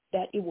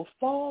 that it will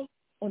fall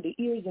on the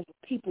ears of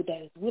a people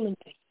that is willing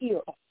to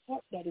hear, a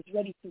heart that is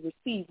ready to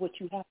receive what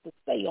you have to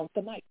say on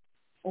tonight.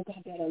 Oh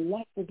God, that a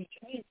life will be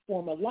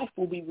transformed, a life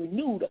will be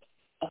renewed,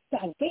 a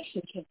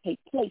salvation can take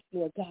place,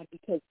 Lord God,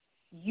 because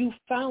you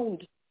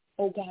found,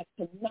 oh God,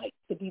 tonight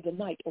to be the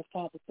night, oh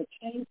Father, for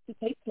change to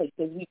take place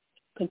as we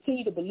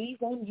continue to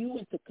believe on you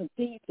and to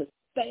continue to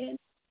stand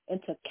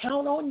and to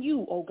count on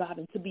you, oh God,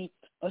 and to be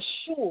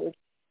assured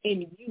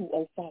in you,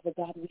 oh Father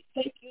God. We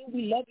thank you,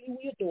 we love you,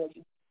 we adore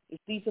you. If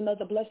these and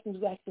other blessings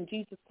we ask in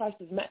Jesus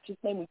Christ's matchless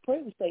name, we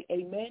pray, we say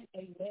amen,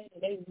 amen,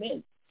 and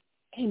amen.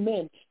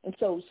 Amen. And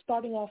so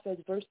starting off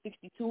at verse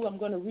 62, I'm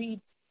going to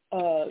read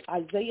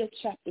Isaiah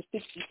chapter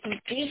 62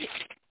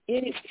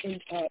 in its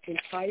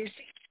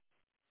entirety.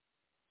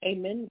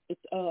 Amen.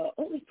 It's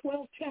only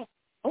 12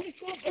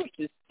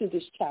 verses to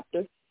this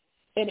chapter,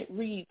 and it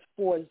reads,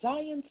 "For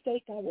Zion's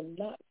sake I will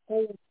not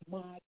hold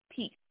my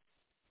peace,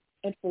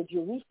 and for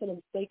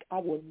Jerusalem's sake I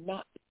will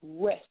not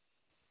rest,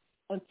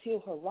 until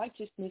her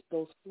righteousness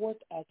goes forth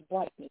as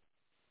brightness,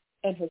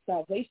 and her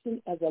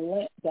salvation as a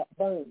lamp that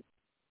burns.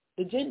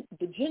 The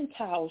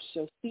Gentiles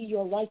shall see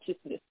your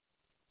righteousness,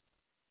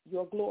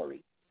 your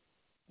glory.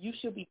 You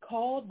shall be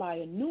called by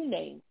a new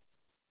name,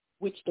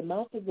 which the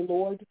mouth of the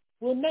Lord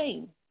will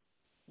name.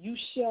 You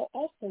shall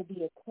also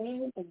be a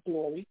crown of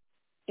glory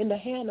in the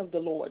hand of the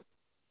Lord,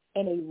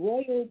 and a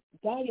royal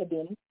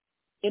diadem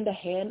in the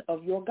hand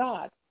of your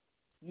God.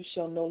 You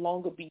shall no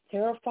longer be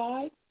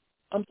terrified.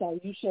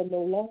 You shall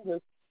no longer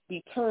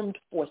be termed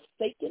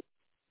forsaken,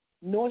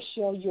 nor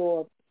shall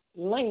your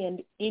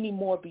land any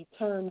more be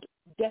termed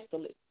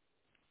desolate.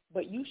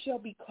 But you shall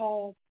be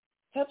called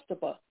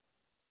Hephzibah,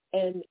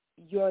 and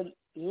your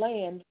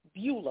land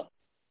Beulah.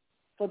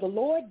 For the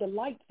Lord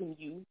delights in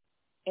you,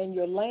 and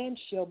your land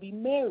shall be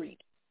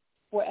married.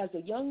 For as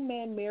a young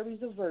man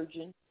marries a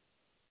virgin,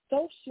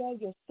 so shall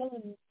your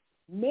sons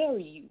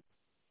marry you.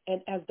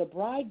 And as the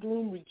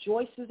bridegroom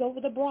rejoices over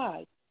the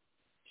bride,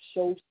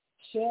 so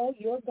shall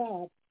your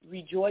God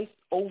rejoice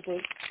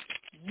over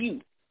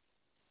you.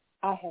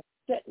 I have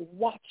set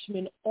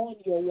watchmen on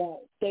your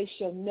wall. They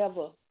shall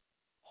never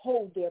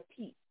hold their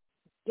peace,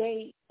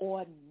 day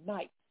or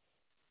night.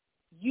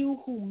 You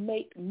who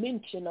make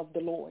mention of the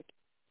Lord,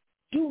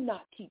 do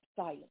not keep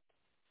silent,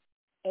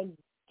 and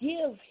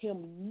give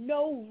him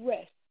no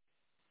rest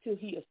till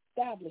he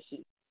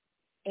establishes,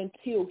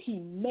 until he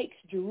makes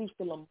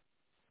Jerusalem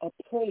of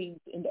praise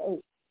in the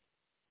earth.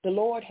 The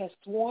Lord has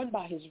sworn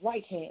by his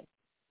right hand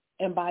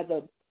and by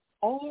the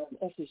arm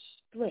of his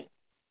strength.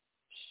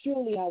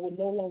 Surely I will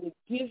no longer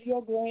give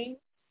your grain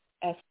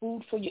as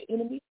food for your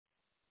enemies,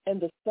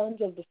 and the sons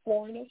of the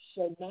foreigner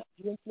shall not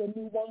drink your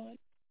new wine,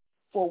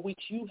 for which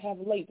you have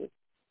labored.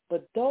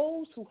 But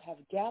those who have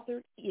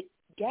gathered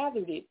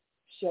it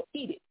shall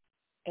eat it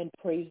and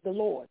praise the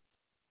Lord.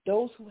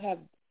 Those who have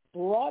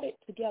brought it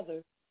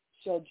together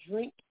shall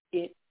drink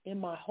it in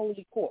my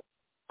holy court.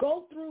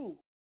 Go through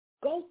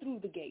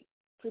the gate.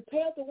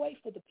 Prepare the way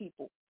for the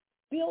people.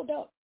 Build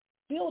up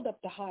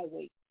the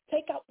highway.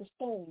 Take out the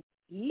stones.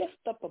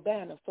 Lift up a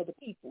banner for the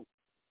people.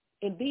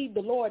 Indeed,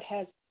 the Lord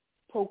has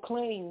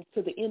proclaimed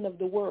to the end of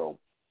the world.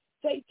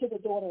 Say to the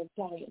daughter of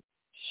Zion,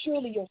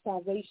 surely your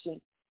salvation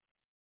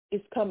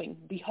is coming.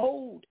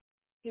 Behold,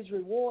 his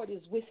reward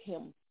is with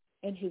him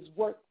and his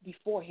work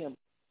before him.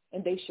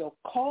 And they shall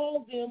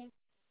call them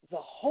the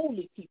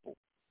holy people,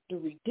 the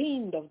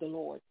redeemed of the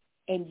Lord.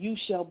 And you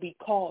shall be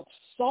called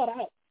sought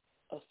out,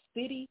 a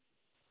city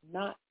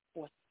not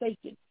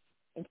forsaken.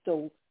 And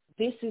so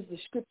this is the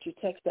scripture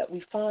text that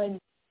we find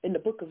in the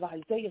book of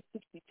Isaiah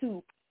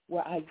 62,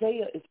 where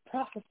Isaiah is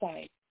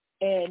prophesying.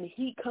 And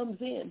he comes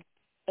in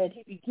and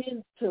he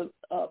begins to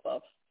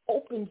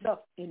opens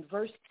up in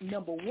verse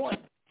number 1,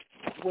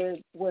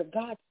 where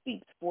God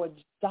speaks, for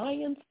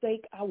Zion's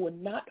sake I will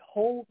not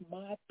hold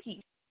my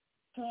peace.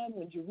 Time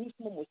when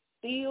Jerusalem was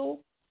still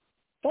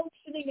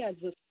functioning as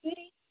a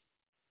city,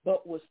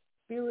 but was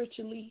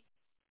spiritually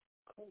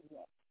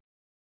corrupt.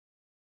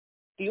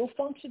 Still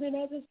functioning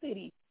as a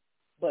city,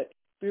 but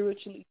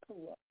spiritually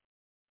corrupt.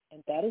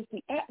 And that is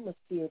the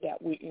atmosphere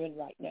that we're in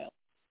right now.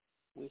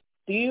 We're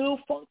still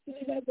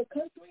functioning as a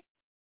country,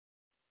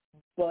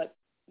 but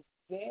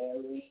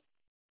very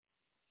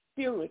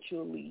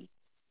spiritually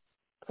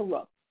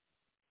corrupt.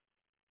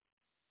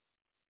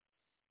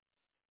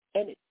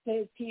 And it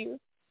says here,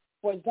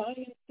 for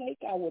Zion's sake,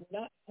 I will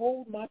not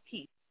hold my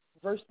peace.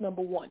 Verse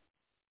number 1.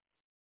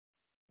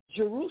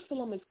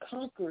 Jerusalem is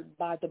conquered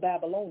by the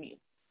Babylonians.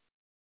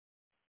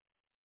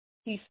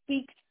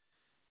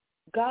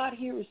 God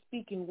here is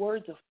speaking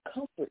words of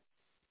comfort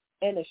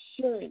and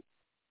assurance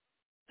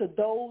to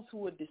those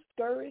who are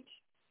discouraged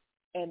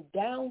and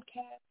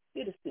downcast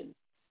citizens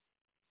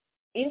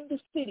in the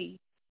city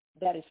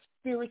that is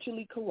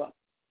spiritually corrupt.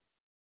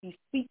 He's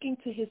speaking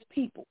to his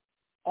people,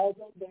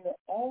 although they're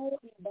all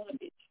in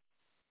bondage.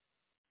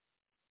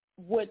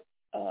 What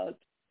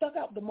stuck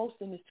out the most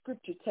in the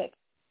scripture text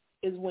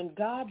is when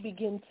God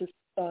begins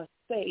to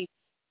say,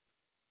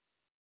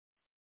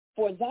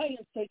 for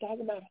Zion's sake I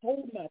will not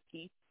hold my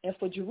peace, and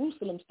for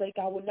Jerusalem's sake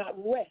I will not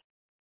rest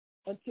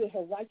until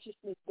her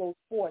righteousness goes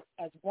forth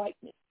as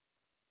brightness.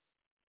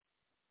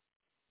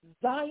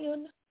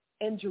 Zion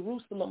and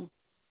Jerusalem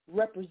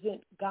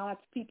represent God's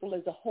people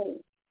as a whole,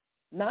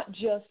 not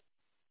just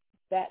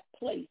that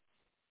place,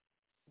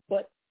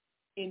 but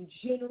in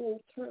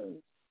general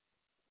terms,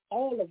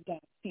 all of God's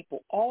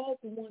people, all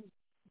the ones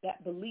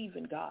that believe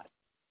in God.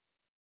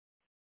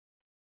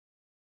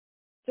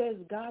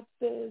 God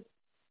says,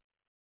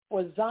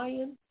 for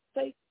Zion's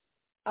sake,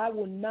 I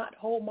will not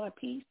hold my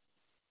peace.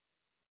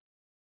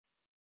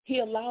 He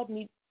allowed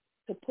me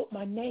to put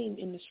my name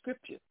in the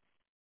scripture.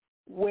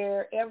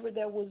 Wherever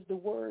there was the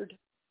word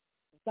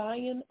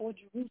Zion or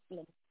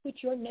Jerusalem, put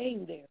your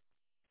name there.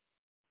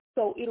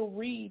 So it'll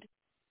read,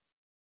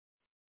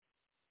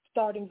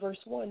 starting verse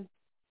 1,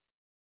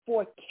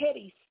 for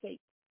Ketty's sake,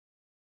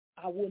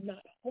 I will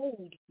not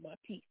hold my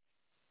peace.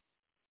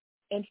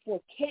 And for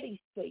Ketty's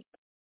sake,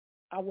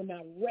 I will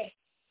not rest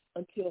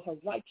until her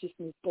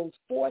righteousness goes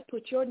forth.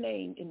 Put your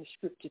name in the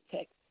scripture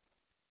text.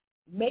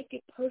 Make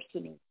it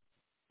personal,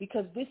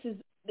 because this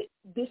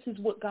is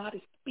what God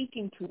is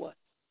speaking to us.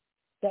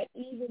 That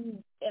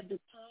even at the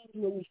times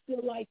where we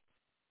feel like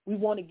we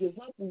want to give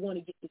up, we want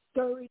to get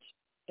discouraged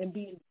and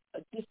being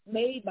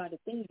dismayed by the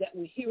things that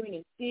we're hearing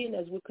and seeing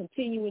as we're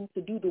continuing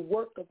to do the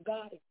work of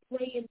God and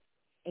praying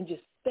and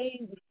just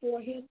staying before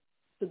him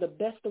to the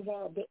best of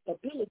our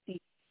ability,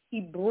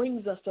 he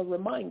brings us a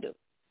reminder.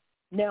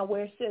 Now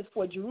where it says,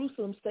 for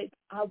Jerusalem's sake,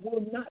 I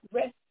will not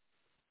rest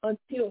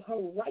until her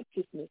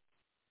righteousness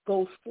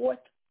goes forth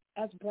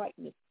as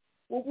brightness.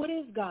 Well, what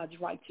is God's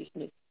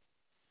righteousness?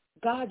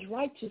 God's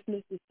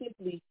righteousness is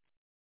simply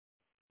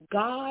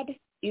God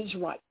is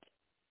right.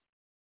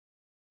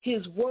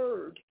 His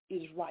word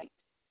is right.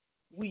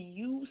 We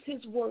use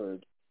his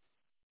word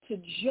to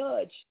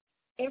judge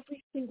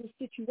every single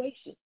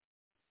situation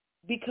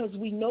because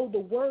we know the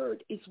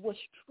word is what's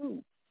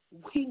true.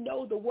 We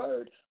know the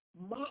word.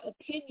 My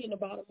opinion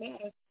about a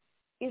matter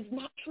is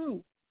not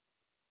true,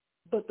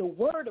 but the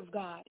word of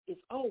God is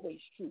always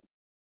true.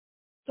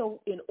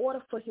 So in order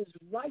for his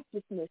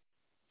righteousness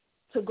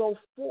to go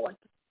forth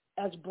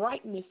as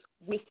brightness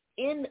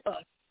within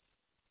us,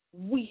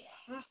 we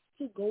have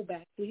to go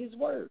back to his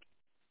word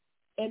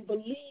and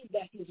believe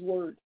that his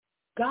word,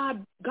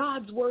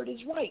 God's word is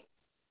right.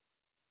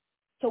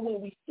 So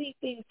when we see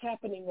things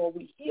happening or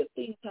we hear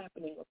things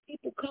happening or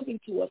people coming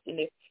to us and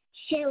they're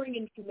sharing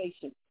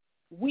information,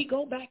 we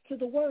go back to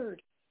the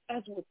word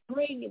as we're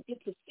praying and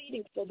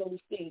interceding for those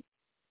things,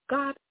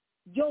 God,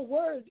 your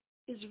word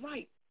is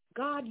right.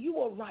 God, you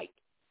are right.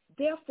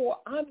 Therefore,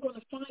 I'm going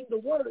to find the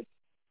word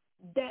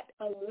that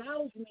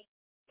allows me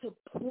to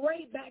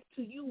pray back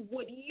to you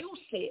what you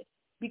said,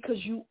 because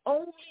you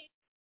only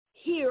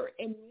hear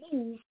and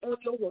move on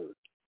your word.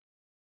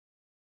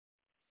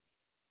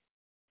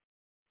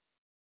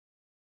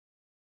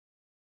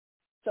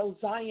 So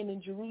Zion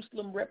and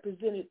Jerusalem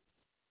represented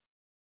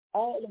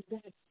all of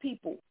God's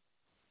people.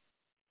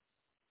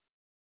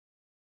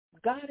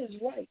 God is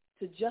right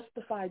to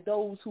justify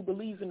those who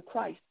believe in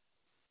Christ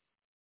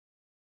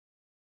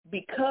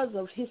because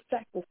of his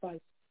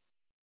sacrifice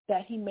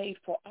that he made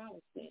for our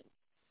sins.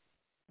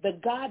 The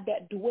God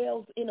that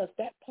dwells in us,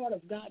 that part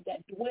of God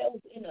that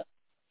dwells in us,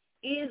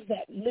 is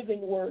that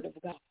living word of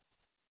God.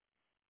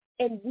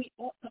 And we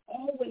ought to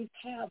always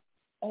have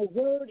a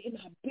word in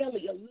our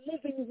belly, a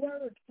living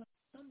word for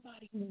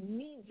somebody who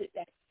needs it,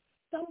 that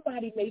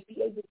somebody may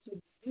be able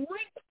to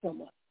drink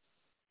from us.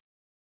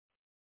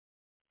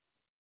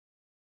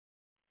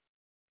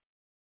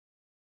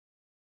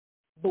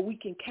 But we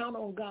can count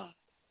on God,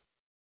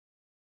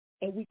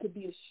 and we could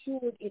be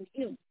assured in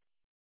him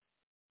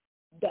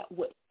that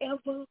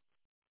whatever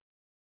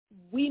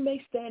we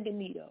may stand in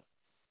need of,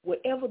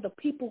 whatever the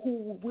people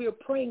who we're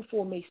praying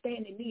for may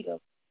stand in need of,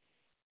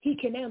 he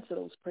can answer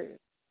those prayers.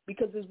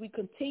 Because as we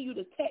continue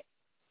to text,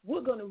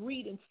 we're going to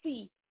read and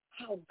see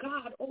how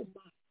God, oh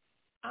my,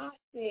 I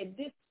said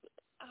this,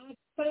 I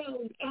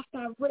found after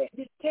I read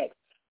this text,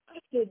 I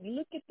said,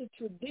 look at the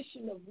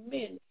tradition of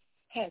men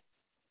has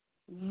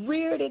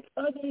reared its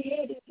ugly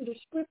head into the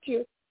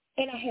scripture,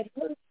 and I had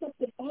heard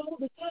something all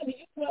the time, and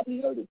you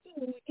probably heard it too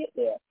when we get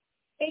there.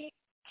 And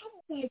I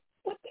was like,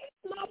 but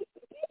that's not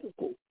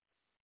biblical.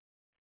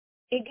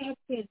 And God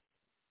said,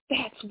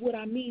 that's what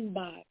I mean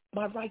by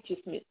my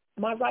righteousness.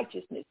 My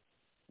righteousness.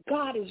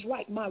 God is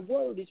right. My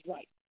word is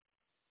right.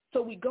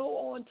 So we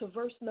go on to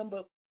verse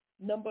number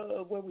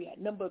where we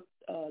at?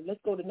 Let's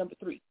go to number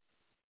 3.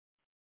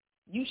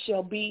 You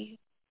shall be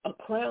a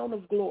crown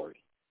of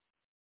glory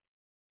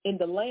in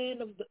the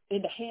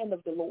hand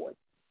of the Lord,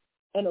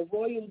 and a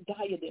royal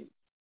diadem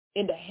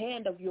in the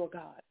hand of your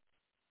God.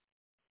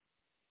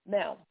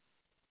 Now,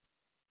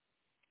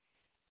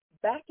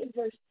 back in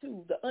verse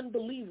 2, the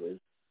unbelievers,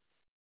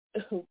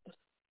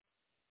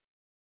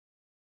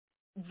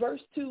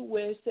 verse 2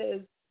 where it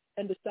says,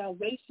 and the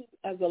salvation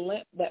as a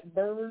lamp that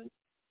burns,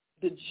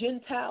 the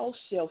Gentiles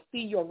shall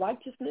see your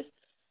righteousness.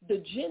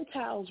 The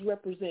Gentiles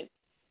represent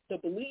the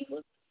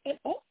believers, and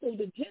also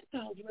the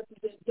Gentiles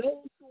represent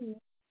those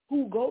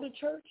who go to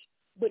church,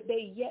 but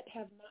they yet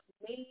have not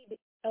made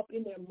up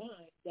in their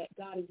mind that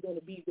God is going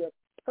to be their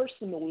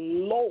personal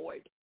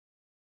Lord.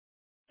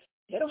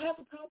 They don't have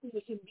a problem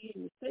with him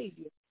being the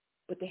Savior,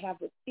 but they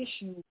have an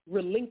issue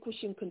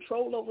relinquishing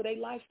control over their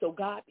life, so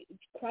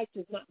Christ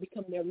has not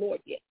become their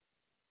Lord yet.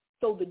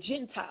 So the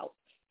Gentiles,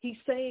 he's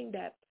saying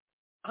that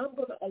I'm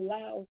going to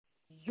allow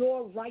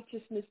your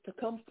righteousness to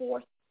come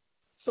forth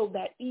so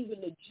that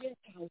even the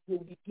Gentiles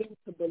will begin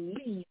to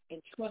believe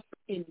and trust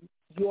in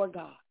your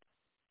God.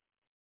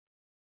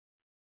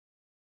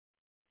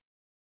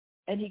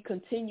 And he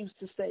continues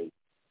to say,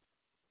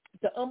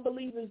 the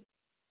unbelievers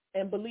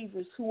and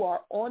believers who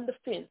are on the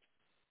fence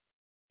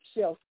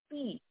shall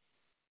see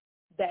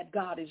that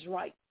God is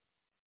right,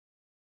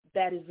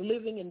 that is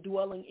living and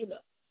dwelling in us.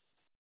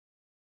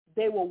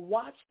 They will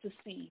watch to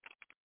see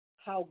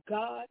how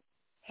God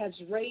has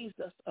raised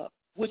us up,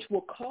 which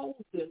will cause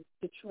them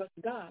to trust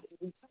God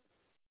in return.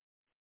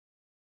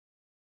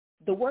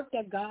 The work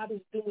that God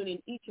is doing in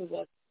each of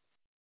us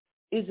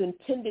is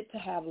intended to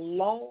have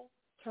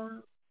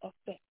long-term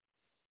effect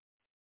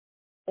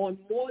on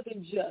more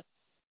than just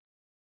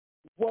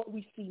what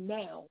we see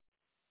now,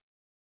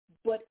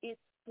 but it's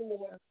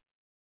for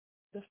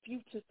the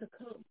future to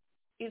come.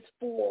 It's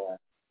for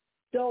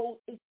those,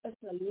 it's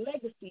a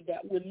legacy that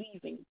we're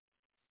leaving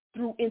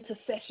through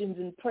intercessions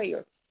and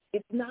prayer.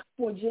 It's not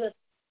for just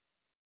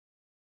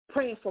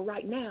praying for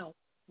right now.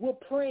 We're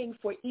praying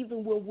for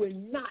even when we're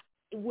not,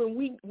 when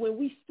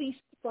we cease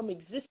from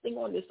existing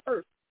on this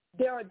earth.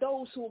 There are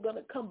those who are going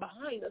to come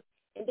behind us,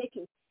 and they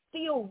can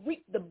still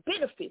reap the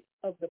benefits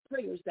of the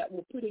prayers that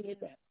we're putting in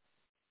there.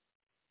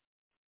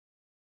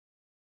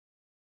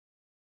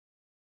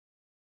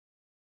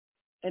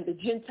 And the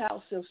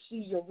Gentiles shall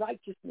see your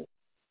righteousness.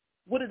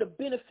 What are the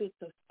benefits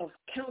of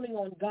counting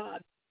on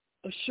God's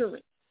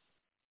assurance?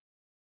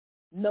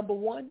 Number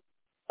 1,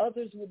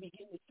 others will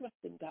begin to trust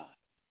in God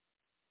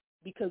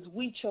because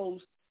we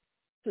chose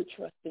to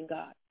trust in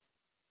God.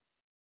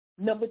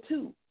 Number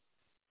 2,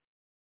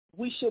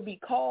 we shall be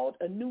called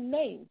a new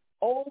name.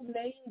 Old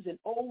names and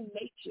old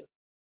nature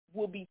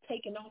will be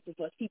taken off of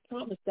us. He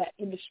promised that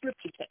in the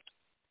scripture text.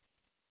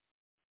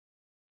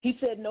 He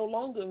said no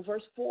longer, in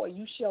verse 4,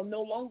 you shall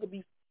no longer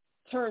be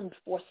termed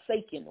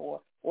forsaken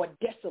or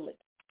desolate.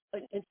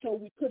 And so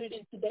we put it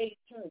in today's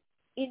terms.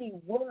 Any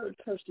word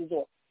curses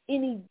or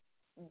any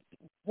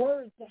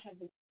words that have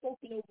been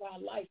spoken over our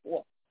life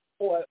or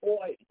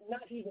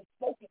not even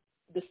spoken,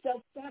 the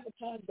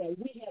self-sabotage that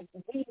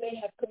we may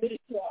have committed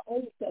to our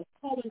own self,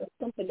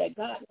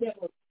 God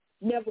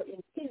never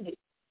intended.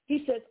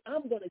 He says,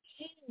 I'm going to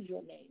change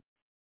your name.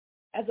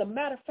 As a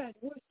matter of fact,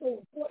 we're so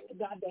important to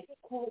God that he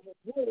calls us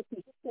royalty.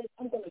 He says,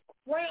 I'm going to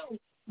crown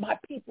my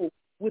people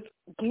with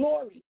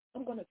glory.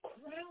 I'm going to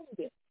crown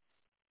them.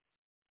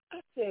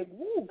 I said,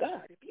 whoa,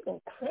 God, if you're going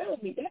to crown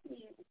me, that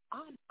means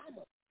I'm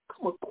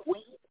a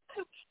queen.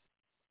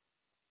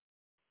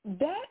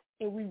 That,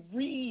 and we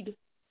read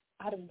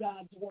out of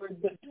God's word,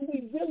 but do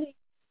we really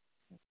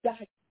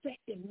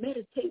dissect and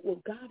meditate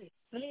what God is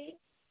saying?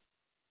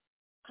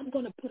 I'm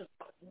going to put a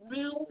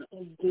crown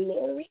of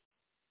glory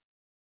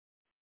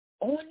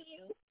on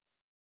you.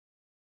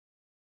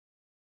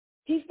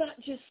 He's not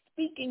just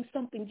speaking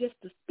something just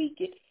to speak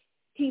it.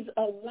 He's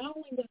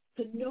allowing us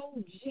to know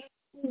just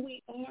who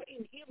we are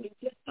in him and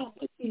just how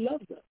much he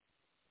loves us.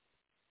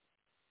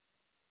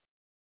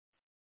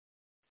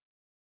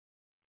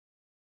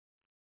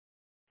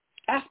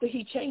 After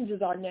he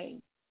changes our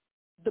name,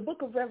 the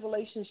book of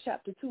Revelation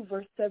chapter 2,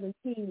 verse 17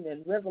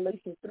 and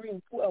Revelation 3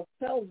 and 12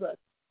 tells us,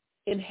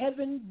 in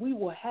heaven we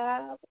will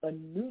have a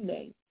new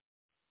name.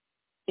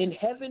 In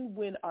heaven,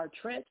 when our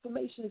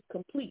transformation is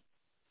complete,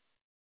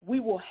 we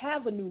will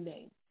have a new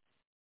name.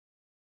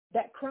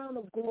 That crown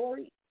of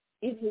glory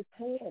in his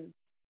hand,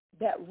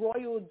 that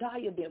royal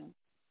diadem,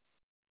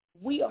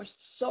 we are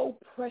so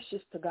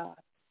precious to God.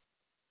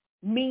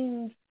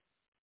 Means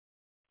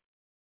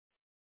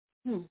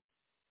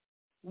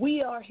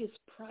we are his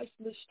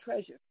priceless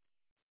treasure,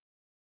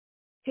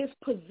 his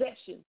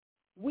possession.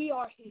 We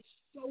are his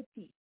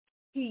showpiece.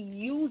 He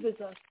uses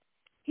us.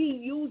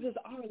 He uses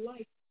our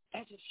life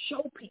as a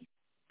showpiece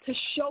to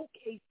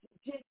showcase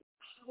just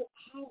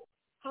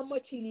how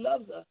much he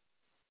loves us.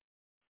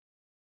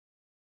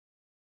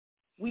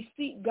 We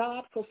seek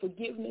God for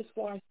forgiveness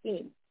for our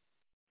sins,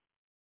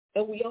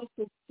 and we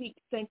also seek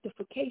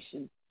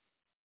sanctification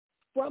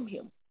from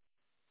him.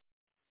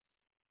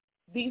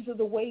 These are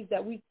the ways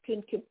that we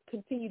can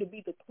continue to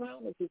be the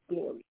crown of his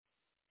glory.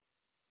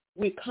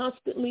 We're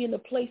constantly in the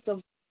place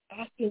of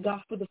asking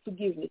God for the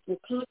forgiveness. We're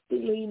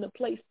constantly in the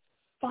place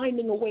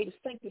finding a way to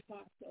sanctify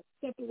ourselves,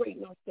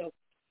 separating ourselves,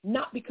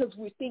 not because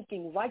we're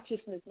thinking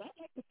righteousness, not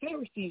like the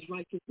Pharisees'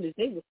 righteousness.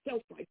 They were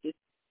self-righteous.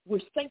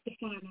 We're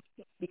sanctifying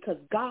ourselves because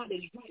God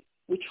is right.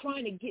 We're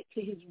trying to get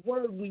to his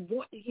word. We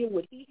want to hear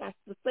what he has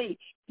to say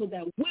so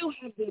that we'll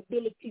have the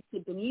ability to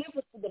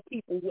deliver to the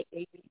people what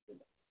they need to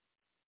know.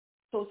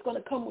 So it's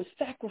going to come with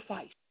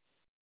sacrifice.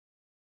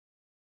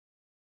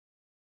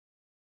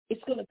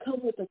 It's going to come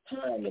with a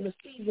time and a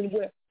season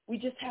where we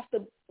just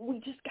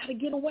got to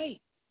get away.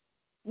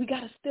 We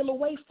got to steal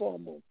away for a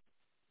moment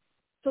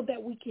so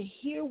that we can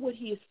hear what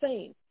he is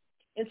saying.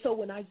 And so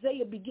when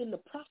Isaiah began to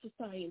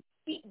prophesy and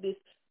speak this,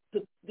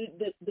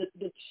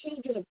 the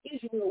children of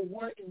Israel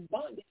were in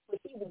bondage, but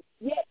he was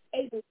yet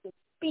able to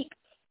speak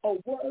a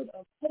word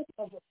of hope,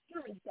 of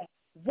assurance that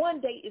one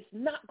day it's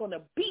not going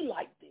to be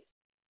like this.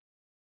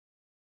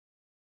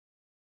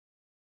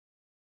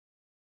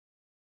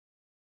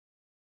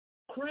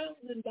 Crowns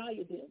and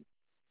diadems,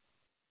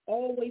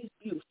 always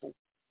beautiful.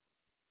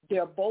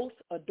 They're both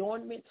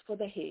adornments for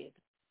the head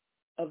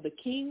of the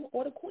king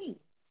or the queen.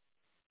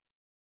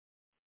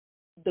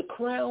 The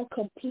crown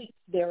completes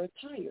their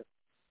attire.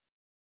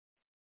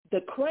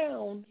 The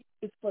crown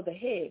is for the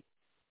head.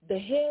 The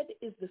head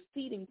is the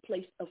seating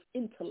place of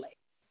intellect.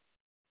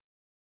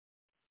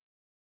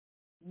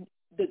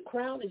 The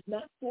crown is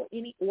not for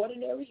any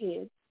ordinary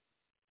head.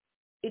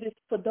 It is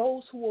for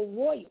those who are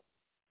royal.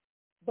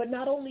 But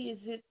not only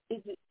is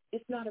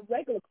it's not a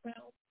regular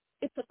crown,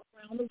 it's a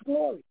crown of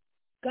glory,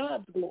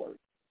 God's glory.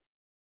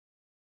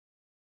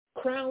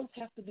 Crowns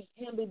have to be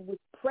handled with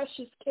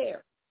precious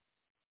care.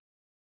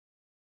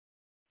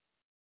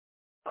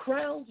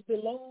 Crowns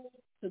belong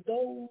to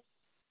those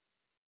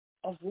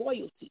of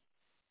royalty.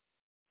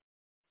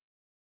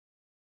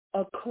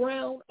 A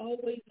crown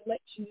always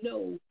lets you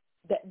know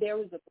that there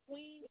is a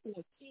queen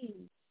or a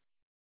king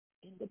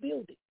in the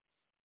building.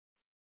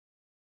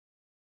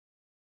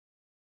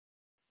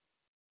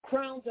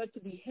 Crowns are to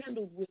be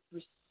handled with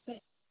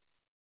respect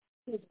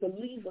as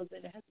believers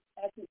and as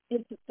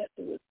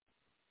intercessors,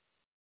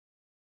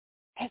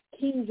 as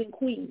kings and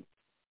queens,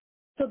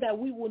 so that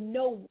we will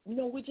know,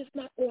 we're just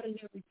not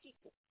ordinary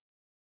people.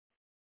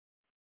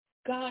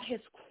 God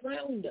has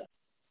crowned us.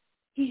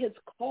 He has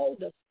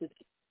called us to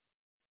this.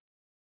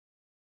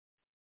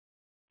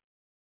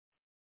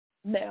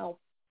 Now,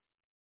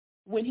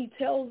 when he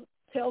tells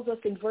us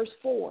in verse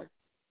 4,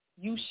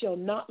 you shall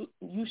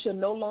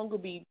no longer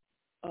be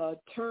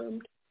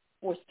termed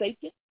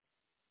forsaken,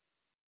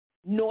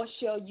 nor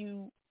shall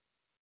your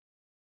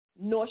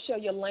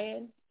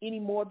land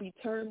anymore be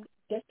termed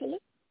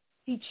desolate.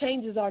 He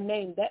changes our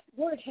name. That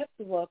word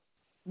Hephzibah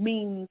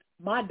means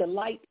my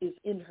delight is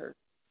in her.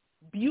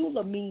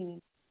 Beulah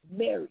means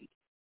married.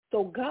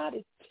 So God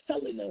is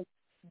telling us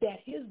that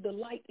his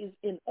delight is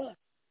in us,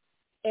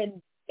 and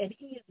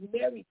he is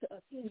married to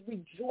us. He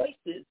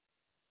rejoices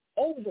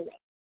over us.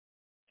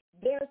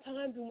 There are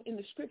times in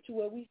the scripture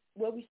where we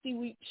see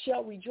we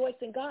shall rejoice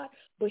in God,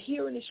 but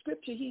here in the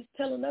scripture he's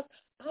telling us,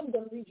 I'm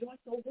going to rejoice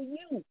over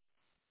you.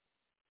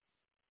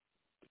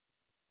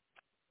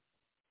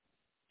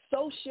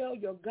 so shall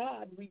your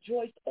God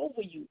rejoice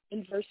over you,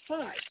 in verse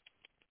 5.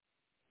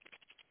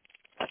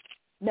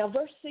 Now,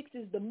 verse 6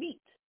 is the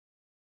meat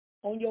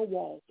on your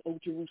walls, O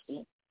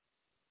Jerusalem.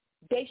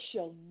 They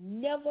shall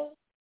never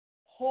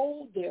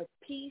hold their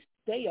peace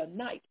day or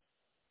night.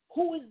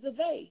 Who is the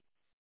they?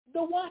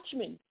 The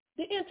watchmen,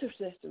 the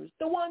intercessors,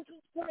 the ones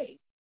who pray,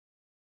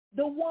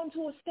 the ones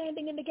who are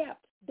standing in the gap.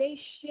 They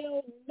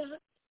shall not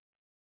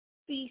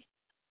cease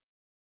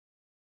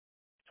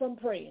from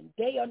praying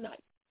day or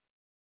night.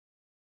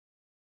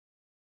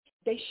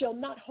 They shall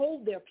not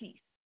hold their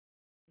peace.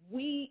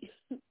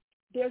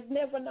 There's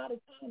never not a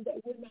time that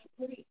we're not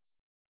praying.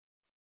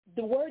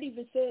 The word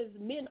even says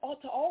men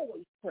ought to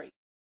always pray.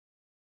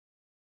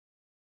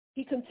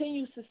 He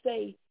continues to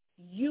say,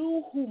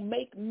 you who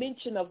make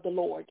mention of the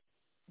Lord,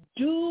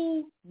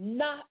 do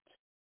not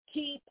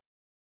keep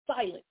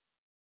silent.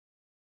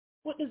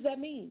 What does that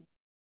mean?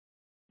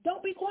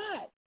 Don't be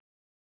quiet.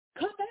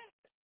 Come back.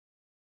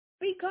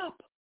 Speak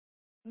up.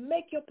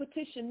 Make your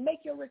petition, make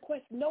your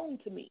request known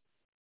to me.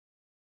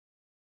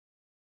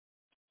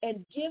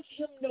 And give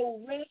him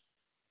no rest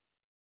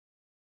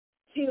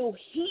till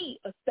he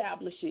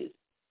establishes.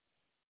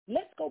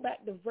 Let's go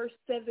back to verse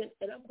 7,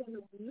 and I'm going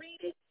to read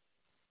it.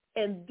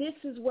 And this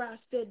is where I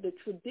said the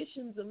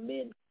traditions of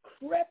men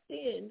crept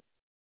in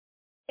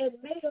and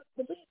made us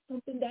believe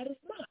something that is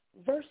not.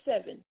 Verse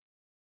 7,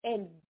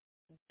 and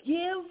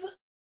give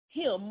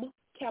him,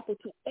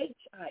 capital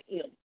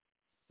H-I-M,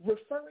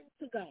 referring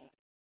to God,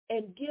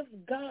 and give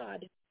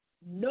God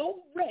no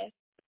rest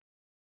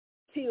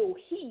till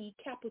he,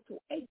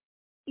 capital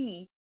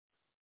H-E,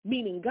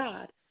 meaning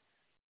God,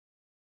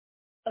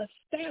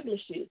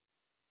 establishes.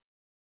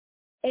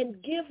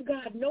 And give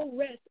God no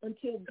rest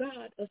until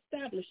God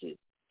establishes,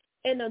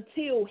 and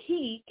until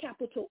he,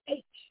 capital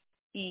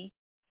H-E,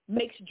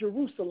 makes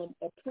Jerusalem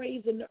a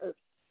praise in the earth.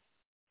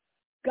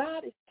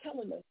 God is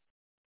telling us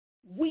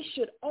we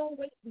should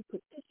always be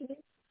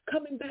petitioning,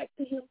 coming back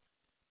to him,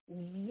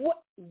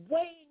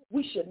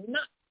 we should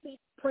not cease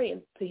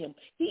praying to him.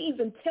 He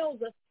even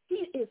tells us,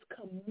 he is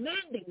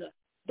commanding us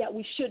that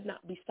we should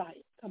not be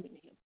silent coming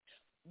to him.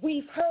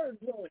 We've heard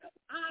growing up,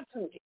 I've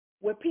heard it,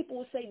 where people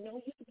will say,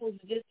 no, you're supposed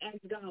to just ask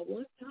God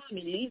one time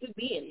and leave it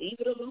be and leave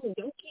it alone.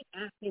 Don't keep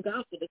asking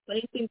God for the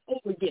same thing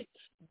over again.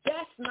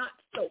 That's not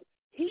so.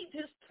 He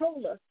just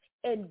told us,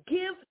 and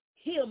give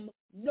him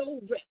no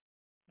rest.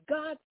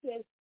 God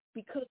says,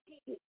 because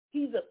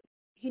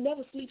he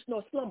never sleeps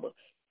nor slumber.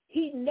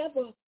 He's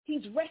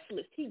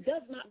restless. He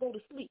does not go to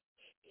sleep.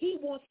 He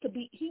wants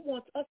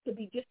us to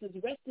be just as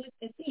restless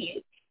as he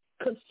is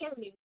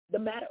concerning the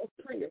matter of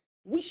prayer.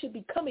 We should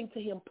be coming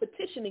to him,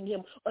 petitioning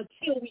him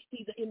until we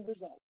see the end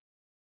result.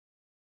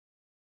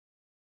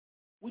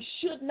 We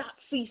should not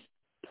cease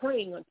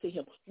praying unto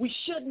him. We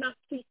should not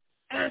cease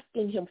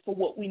asking him for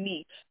what we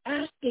need,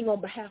 asking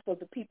on behalf of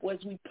the people as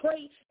we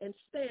pray and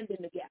stand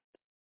in the gap.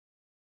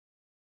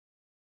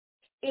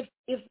 If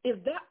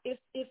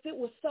it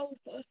was so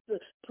for us to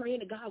pray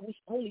to God,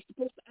 we're only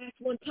supposed to ask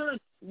one time,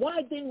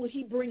 why then would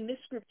he bring this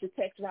scripture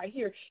text right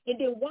here? And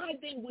then why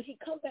then would he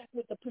come back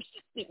with the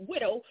persistent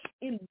widow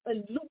in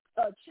Luke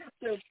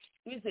chapter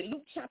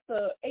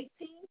 18?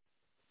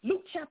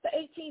 Luke chapter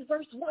 18,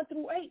 verse 1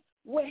 through 8,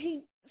 where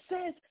he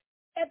says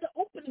at the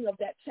opening of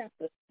that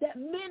chapter that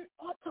men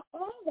ought to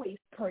always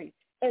pray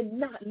and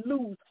not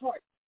lose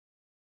heart.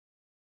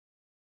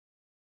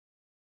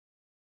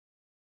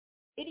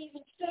 It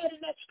even said in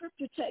that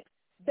scripture text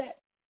that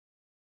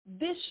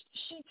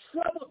she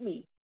troubled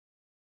me.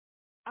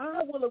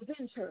 I will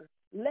avenge her,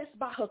 lest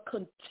by her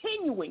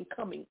continuing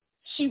coming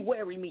she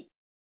weary me.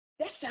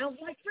 That sounds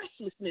like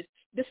restlessness,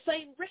 the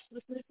same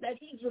restlessness that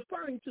he's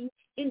referring to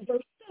in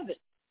verse 7.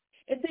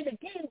 And then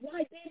again,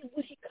 why then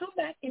would he come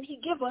back and he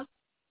give us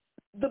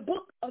the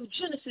book of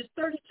Genesis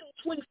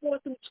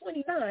 32:24 through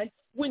 29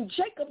 when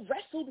Jacob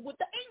wrestled with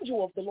the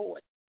angel of the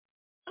Lord?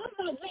 I'm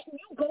not letting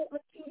you go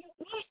until you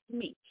bless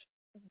me.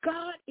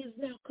 God is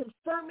now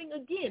confirming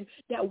again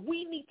that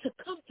we need to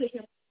come to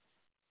him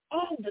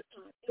all the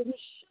time, and we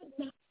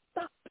should not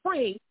stop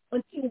praying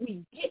until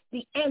we get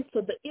the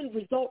answer, the end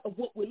result of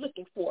what we're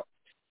looking for.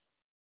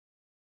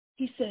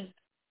 He says,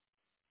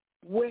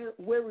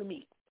 weary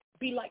me,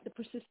 be like the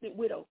persistent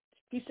widow.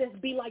 He says,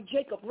 be like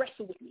Jacob,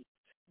 wrestle with me.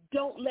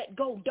 Don't let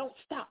go, don't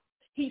stop.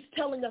 He's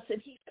telling us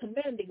and he's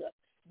commanding us.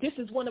 This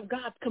is one of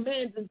God's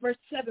commands in verse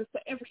 7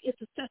 for every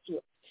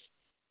intercessor.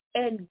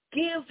 And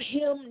give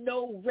him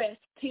no rest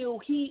till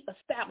he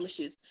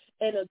establishes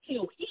and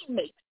until he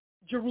makes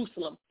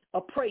Jerusalem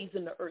a praise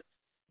in the earth.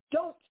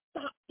 Don't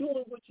stop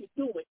doing what you're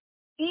doing,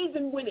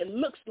 even when it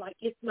looks like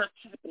it's not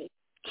happening.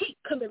 Keep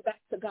coming back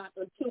to God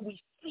until we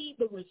see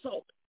the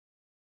result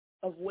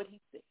of what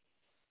he said.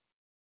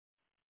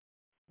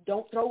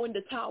 Don't throw in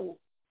the towel.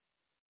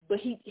 But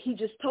he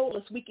just told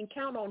us we can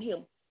count on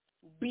him.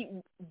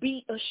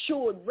 Be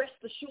assured, rest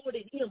assured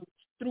in him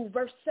through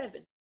verse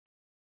 7.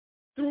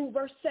 Through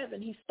verse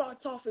 7, he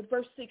starts off at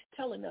verse 6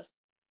 telling us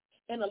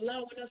and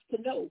allowing us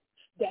to know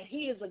that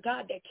he is a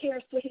God that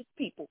cares for his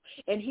people,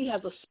 and he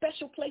has a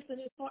special place in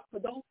his heart for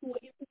those who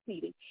are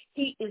interceding.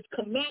 He is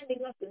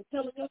commanding us and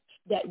telling us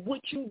that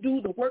what you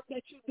do, the work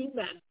that you do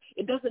matters.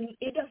 It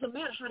doesn't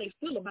matter how they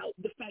feel about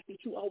the fact that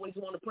you always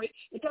want to pray.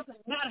 It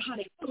doesn't matter how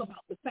they feel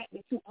about the fact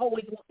that you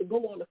always want to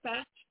go on the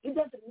fast. It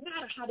doesn't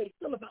matter how they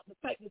feel about the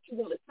fact that you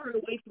want to turn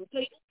away from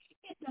Satan.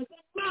 It doesn't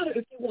matter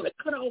if you want to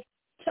cut off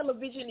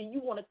television and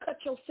you want to cut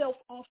yourself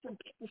off from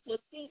people for a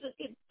season.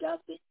 It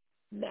doesn't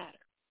matter.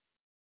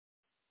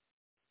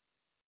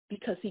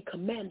 Because he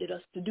commanded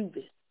us to do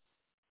this.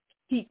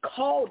 He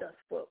called us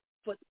for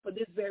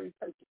this very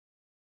purpose.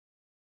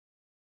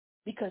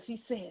 Because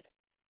he said,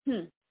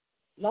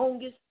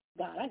 longest,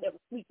 God, I never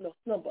sleep nor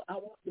slumber. I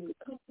want them to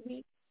come to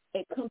me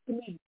and come to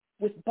me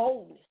with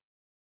boldness.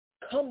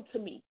 Come to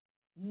me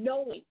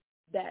knowing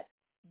that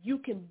you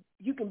can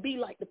be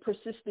like the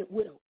persistent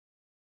widow.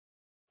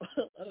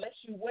 Unless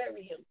you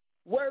worry him,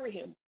 wear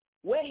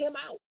him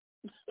out.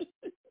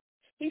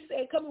 He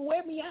said, come and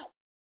wear me out.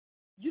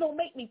 You don't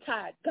make me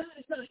tired. God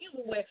is not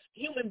human where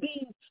human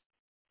beings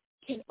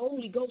can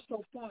only go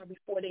so far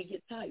before they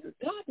get tired.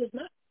 God does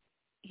not.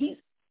 He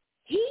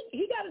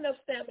got enough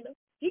stamina.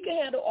 He can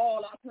handle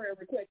all our prayer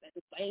requests at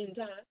the same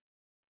time,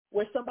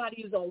 where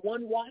somebody is on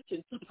one watch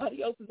and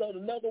somebody else is on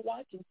another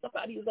watch and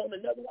somebody is on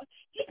another watch.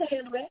 He can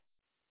handle that.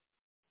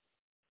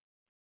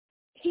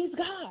 He's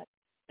God.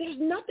 There's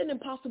nothing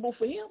impossible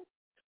for him.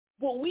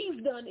 What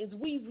we've done is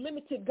we've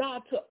limited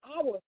God to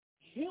our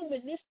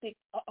humanistic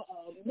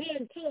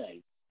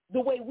mankind, the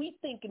way we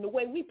think and the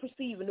way we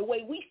perceive and the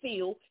way we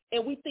feel,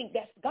 and we think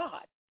that's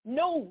God.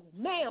 No,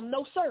 ma'am,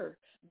 no, sir.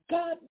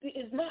 God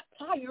is not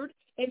tired,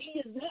 and he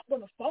is not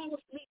going to fall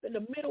asleep in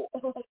the middle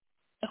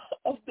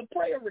of the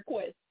prayer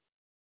request.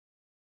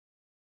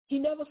 He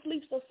never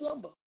sleeps or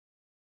slumber.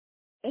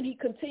 And he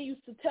continues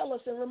to tell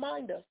us and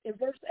remind us in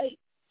verse 8,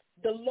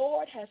 the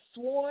Lord has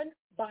sworn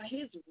by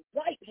his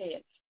right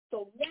hand.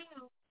 So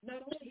now,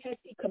 not only has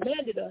he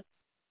commanded us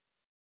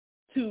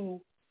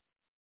to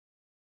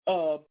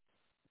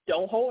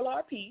don't hold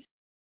our peace,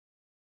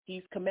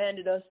 he's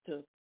commanded us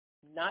to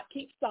not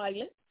keep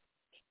silent.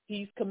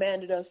 He's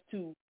commanded us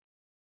to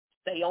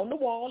stay on the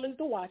wall as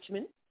the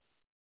watchman.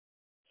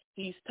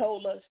 He's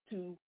told us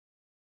to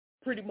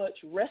pretty much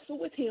wrestle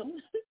with him,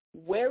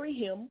 worry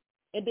him,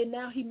 and then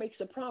now he makes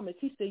a promise.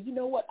 He said, you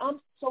know what, I'm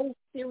so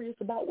serious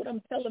about what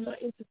I'm telling my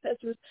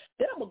intercessors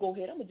that I'm going to go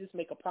ahead. I'm going to just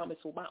make a promise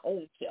with my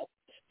own self.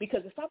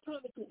 Because if I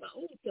promise with my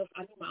own self,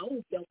 I know my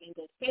own self ain't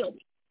going to fail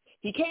me.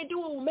 He can't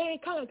do it with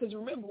mankind because,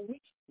 remember,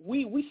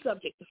 we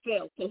subject to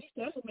fail. So he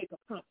said, I'm going to make a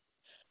promise.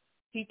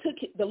 He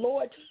took it. The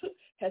Lord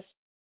has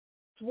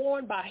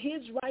sworn by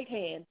his right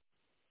hand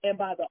and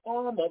by the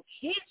arm of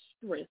his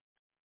strength,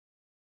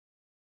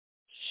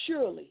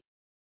 surely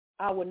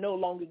I will no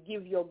longer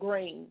give your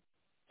grain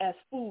as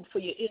food for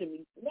your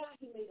enemies. Now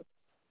he made a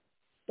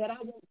that I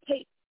won't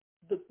take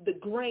the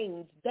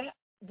grains, that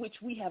which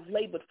we have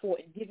labored for,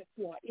 and give it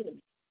to our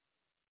enemies.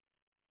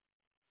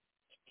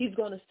 He's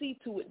going to see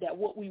to it that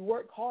what we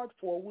work hard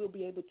for, we'll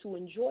be able to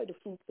enjoy the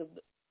fruits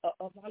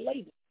of our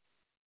labor.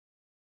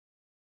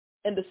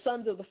 And the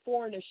sons of the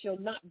foreigner shall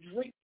not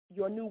drink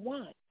your new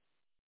wine,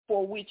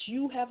 for which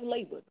you have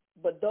labored,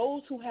 but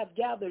those who have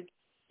gathered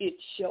it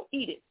shall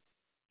eat it.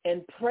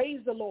 And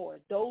praise the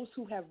Lord, those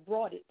who have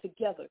brought it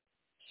together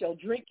shall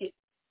drink it,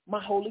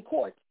 my holy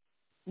court.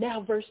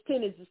 Now verse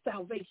 10 is the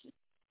salvation.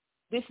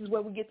 This is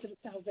where we get to the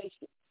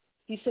salvation.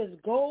 He says,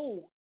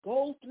 go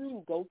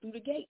through the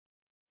gate.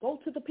 Go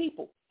to the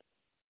people.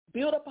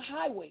 Build up a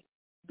highway.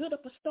 Build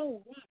up a stone.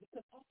 Why?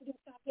 Because offer them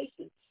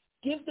salvation.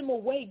 Give them a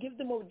way. Give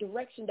them a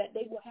direction that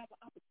they will have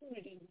an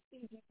opportunity to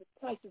receive Jesus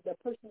Christ as their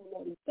personal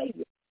Lord and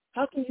Savior.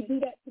 How can you do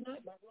that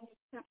tonight? By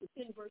Romans chapter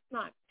 10, verse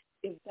 9.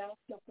 If thou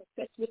shalt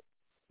confess with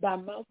thy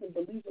mouth and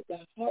believe with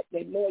thy heart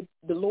that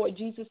the Lord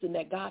Jesus and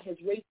that God has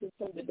raised him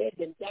from the dead,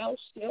 then thou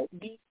shalt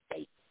be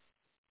saved.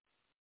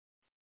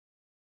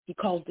 He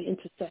calls the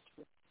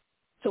intercessor.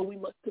 So we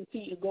must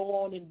continue to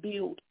go on and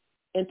build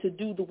and to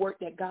do the work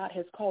that God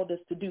has called us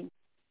to do.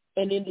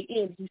 And in the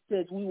end, he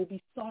says we will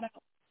be sought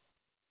out,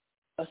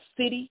 a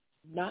city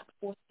not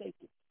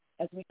forsaken,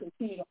 as we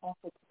continue to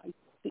offer Christ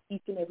to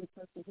each and every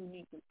person who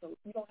needs him. So if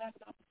you don't have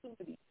an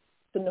opportunity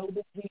to know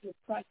this Jesus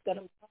Christ that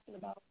I'm talking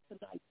about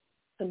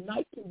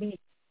tonight can be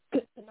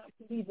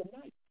the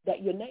night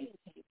that your name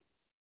changes.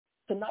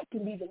 Tonight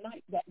can be the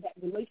night that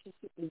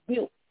relationship is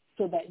built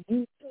so that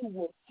you too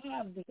will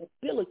have the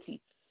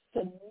ability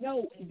to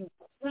know and be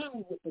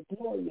crowned with the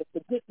glory of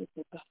the goodness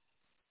of God.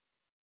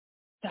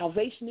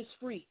 Salvation is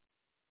free,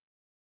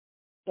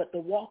 but the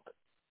walk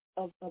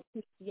of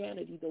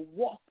Christianity, the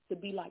walk to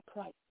be like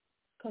Christ,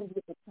 comes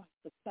with the price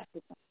of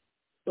sacrifice.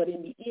 But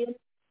in the end,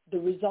 the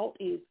result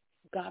is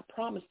God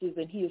promises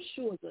and he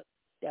assures us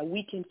that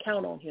we can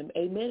count on him.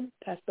 Amen.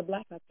 Pastor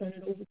Black, I turn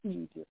it over to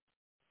you, dear.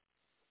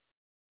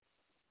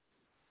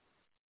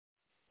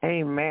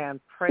 Amen.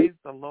 Praise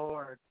the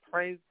Lord.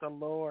 Praise the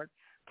Lord.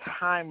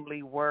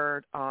 Timely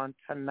word on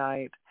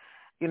tonight.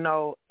 You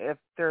know, if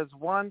there's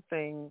one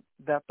thing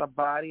that the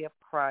body of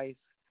Christ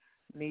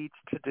needs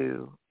to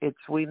do, it's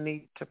we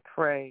need to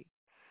pray,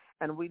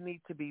 and we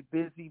need to be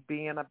busy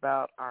being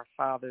about our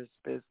Father's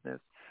business.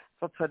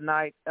 So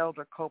tonight,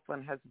 Elder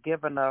Copeland has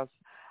given us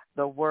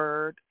the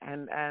word,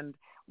 and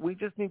we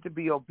just need to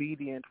be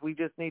obedient. We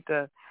just need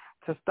to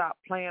stop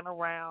playing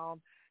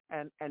around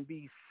and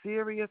be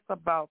serious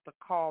about the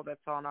call that's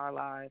on our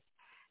lives.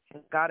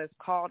 And God has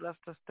called us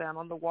to stand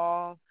on the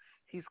wall.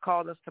 He's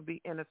called us to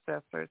be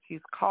intercessors.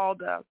 He's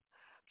called us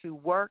to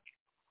work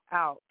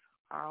out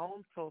our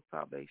own soul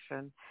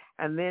salvation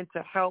and then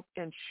to help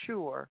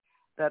ensure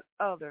that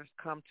others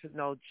come to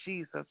know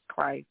Jesus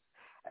Christ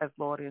as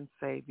Lord and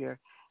Savior.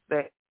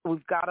 That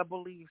we've got to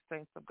believe,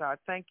 saints of God.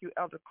 Thank you,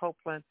 Elder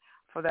Copeland,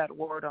 for that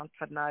word on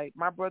tonight.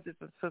 My brothers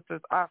and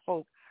sisters, I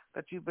hope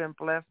that you've been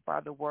blessed by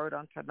the word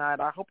on tonight.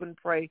 I hope and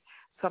pray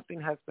something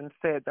has been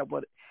said that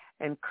would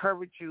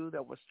encourage you,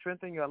 that will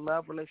strengthen your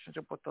love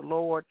relationship with the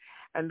Lord,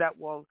 and that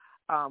will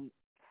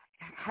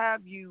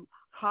have you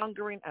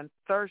hungering and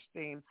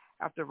thirsting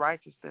after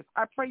righteousness.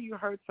 I pray you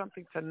heard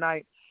something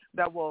tonight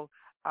that will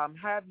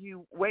have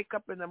you wake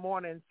up in the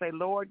morning and say,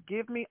 Lord,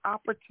 give me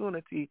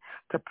opportunity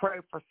to pray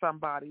for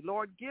somebody.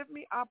 Lord, give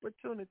me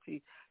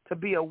opportunity to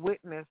be a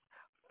witness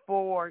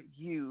for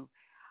you.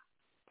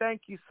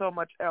 Thank you so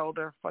much,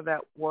 Elder, for that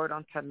word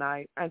on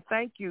tonight. And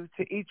thank you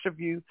to each of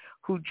you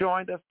who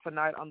joined us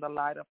tonight on the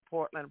Light of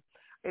Portland.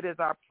 It is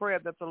our prayer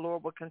that the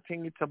Lord will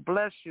continue to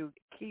bless you,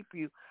 keep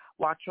you,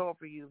 watch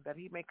over you, that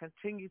he may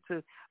continue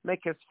to make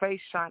his face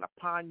shine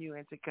upon you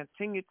and to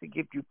continue to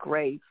give you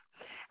grace.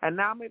 And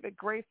now may the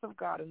grace of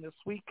God and the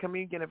sweet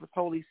communion of his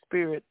Holy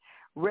Spirit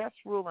rest,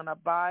 rule, and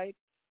abide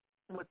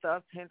with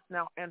us hence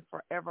now and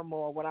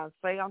forevermore. When I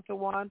say unto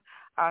one,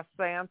 I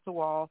say unto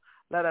all,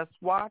 let us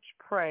watch,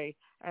 pray,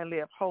 and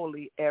live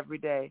holy every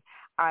day.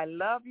 I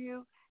love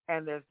you,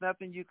 and there's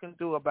nothing you can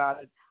do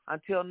about it.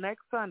 Until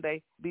next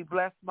Sunday, be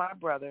blessed, my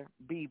brother.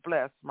 Be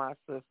blessed, my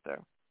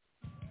sister.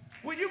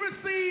 Will you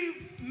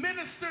receive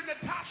Minister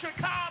Natasha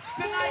Cobbs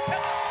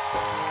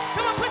tonight?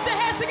 Come on, put your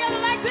hands together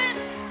like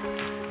this.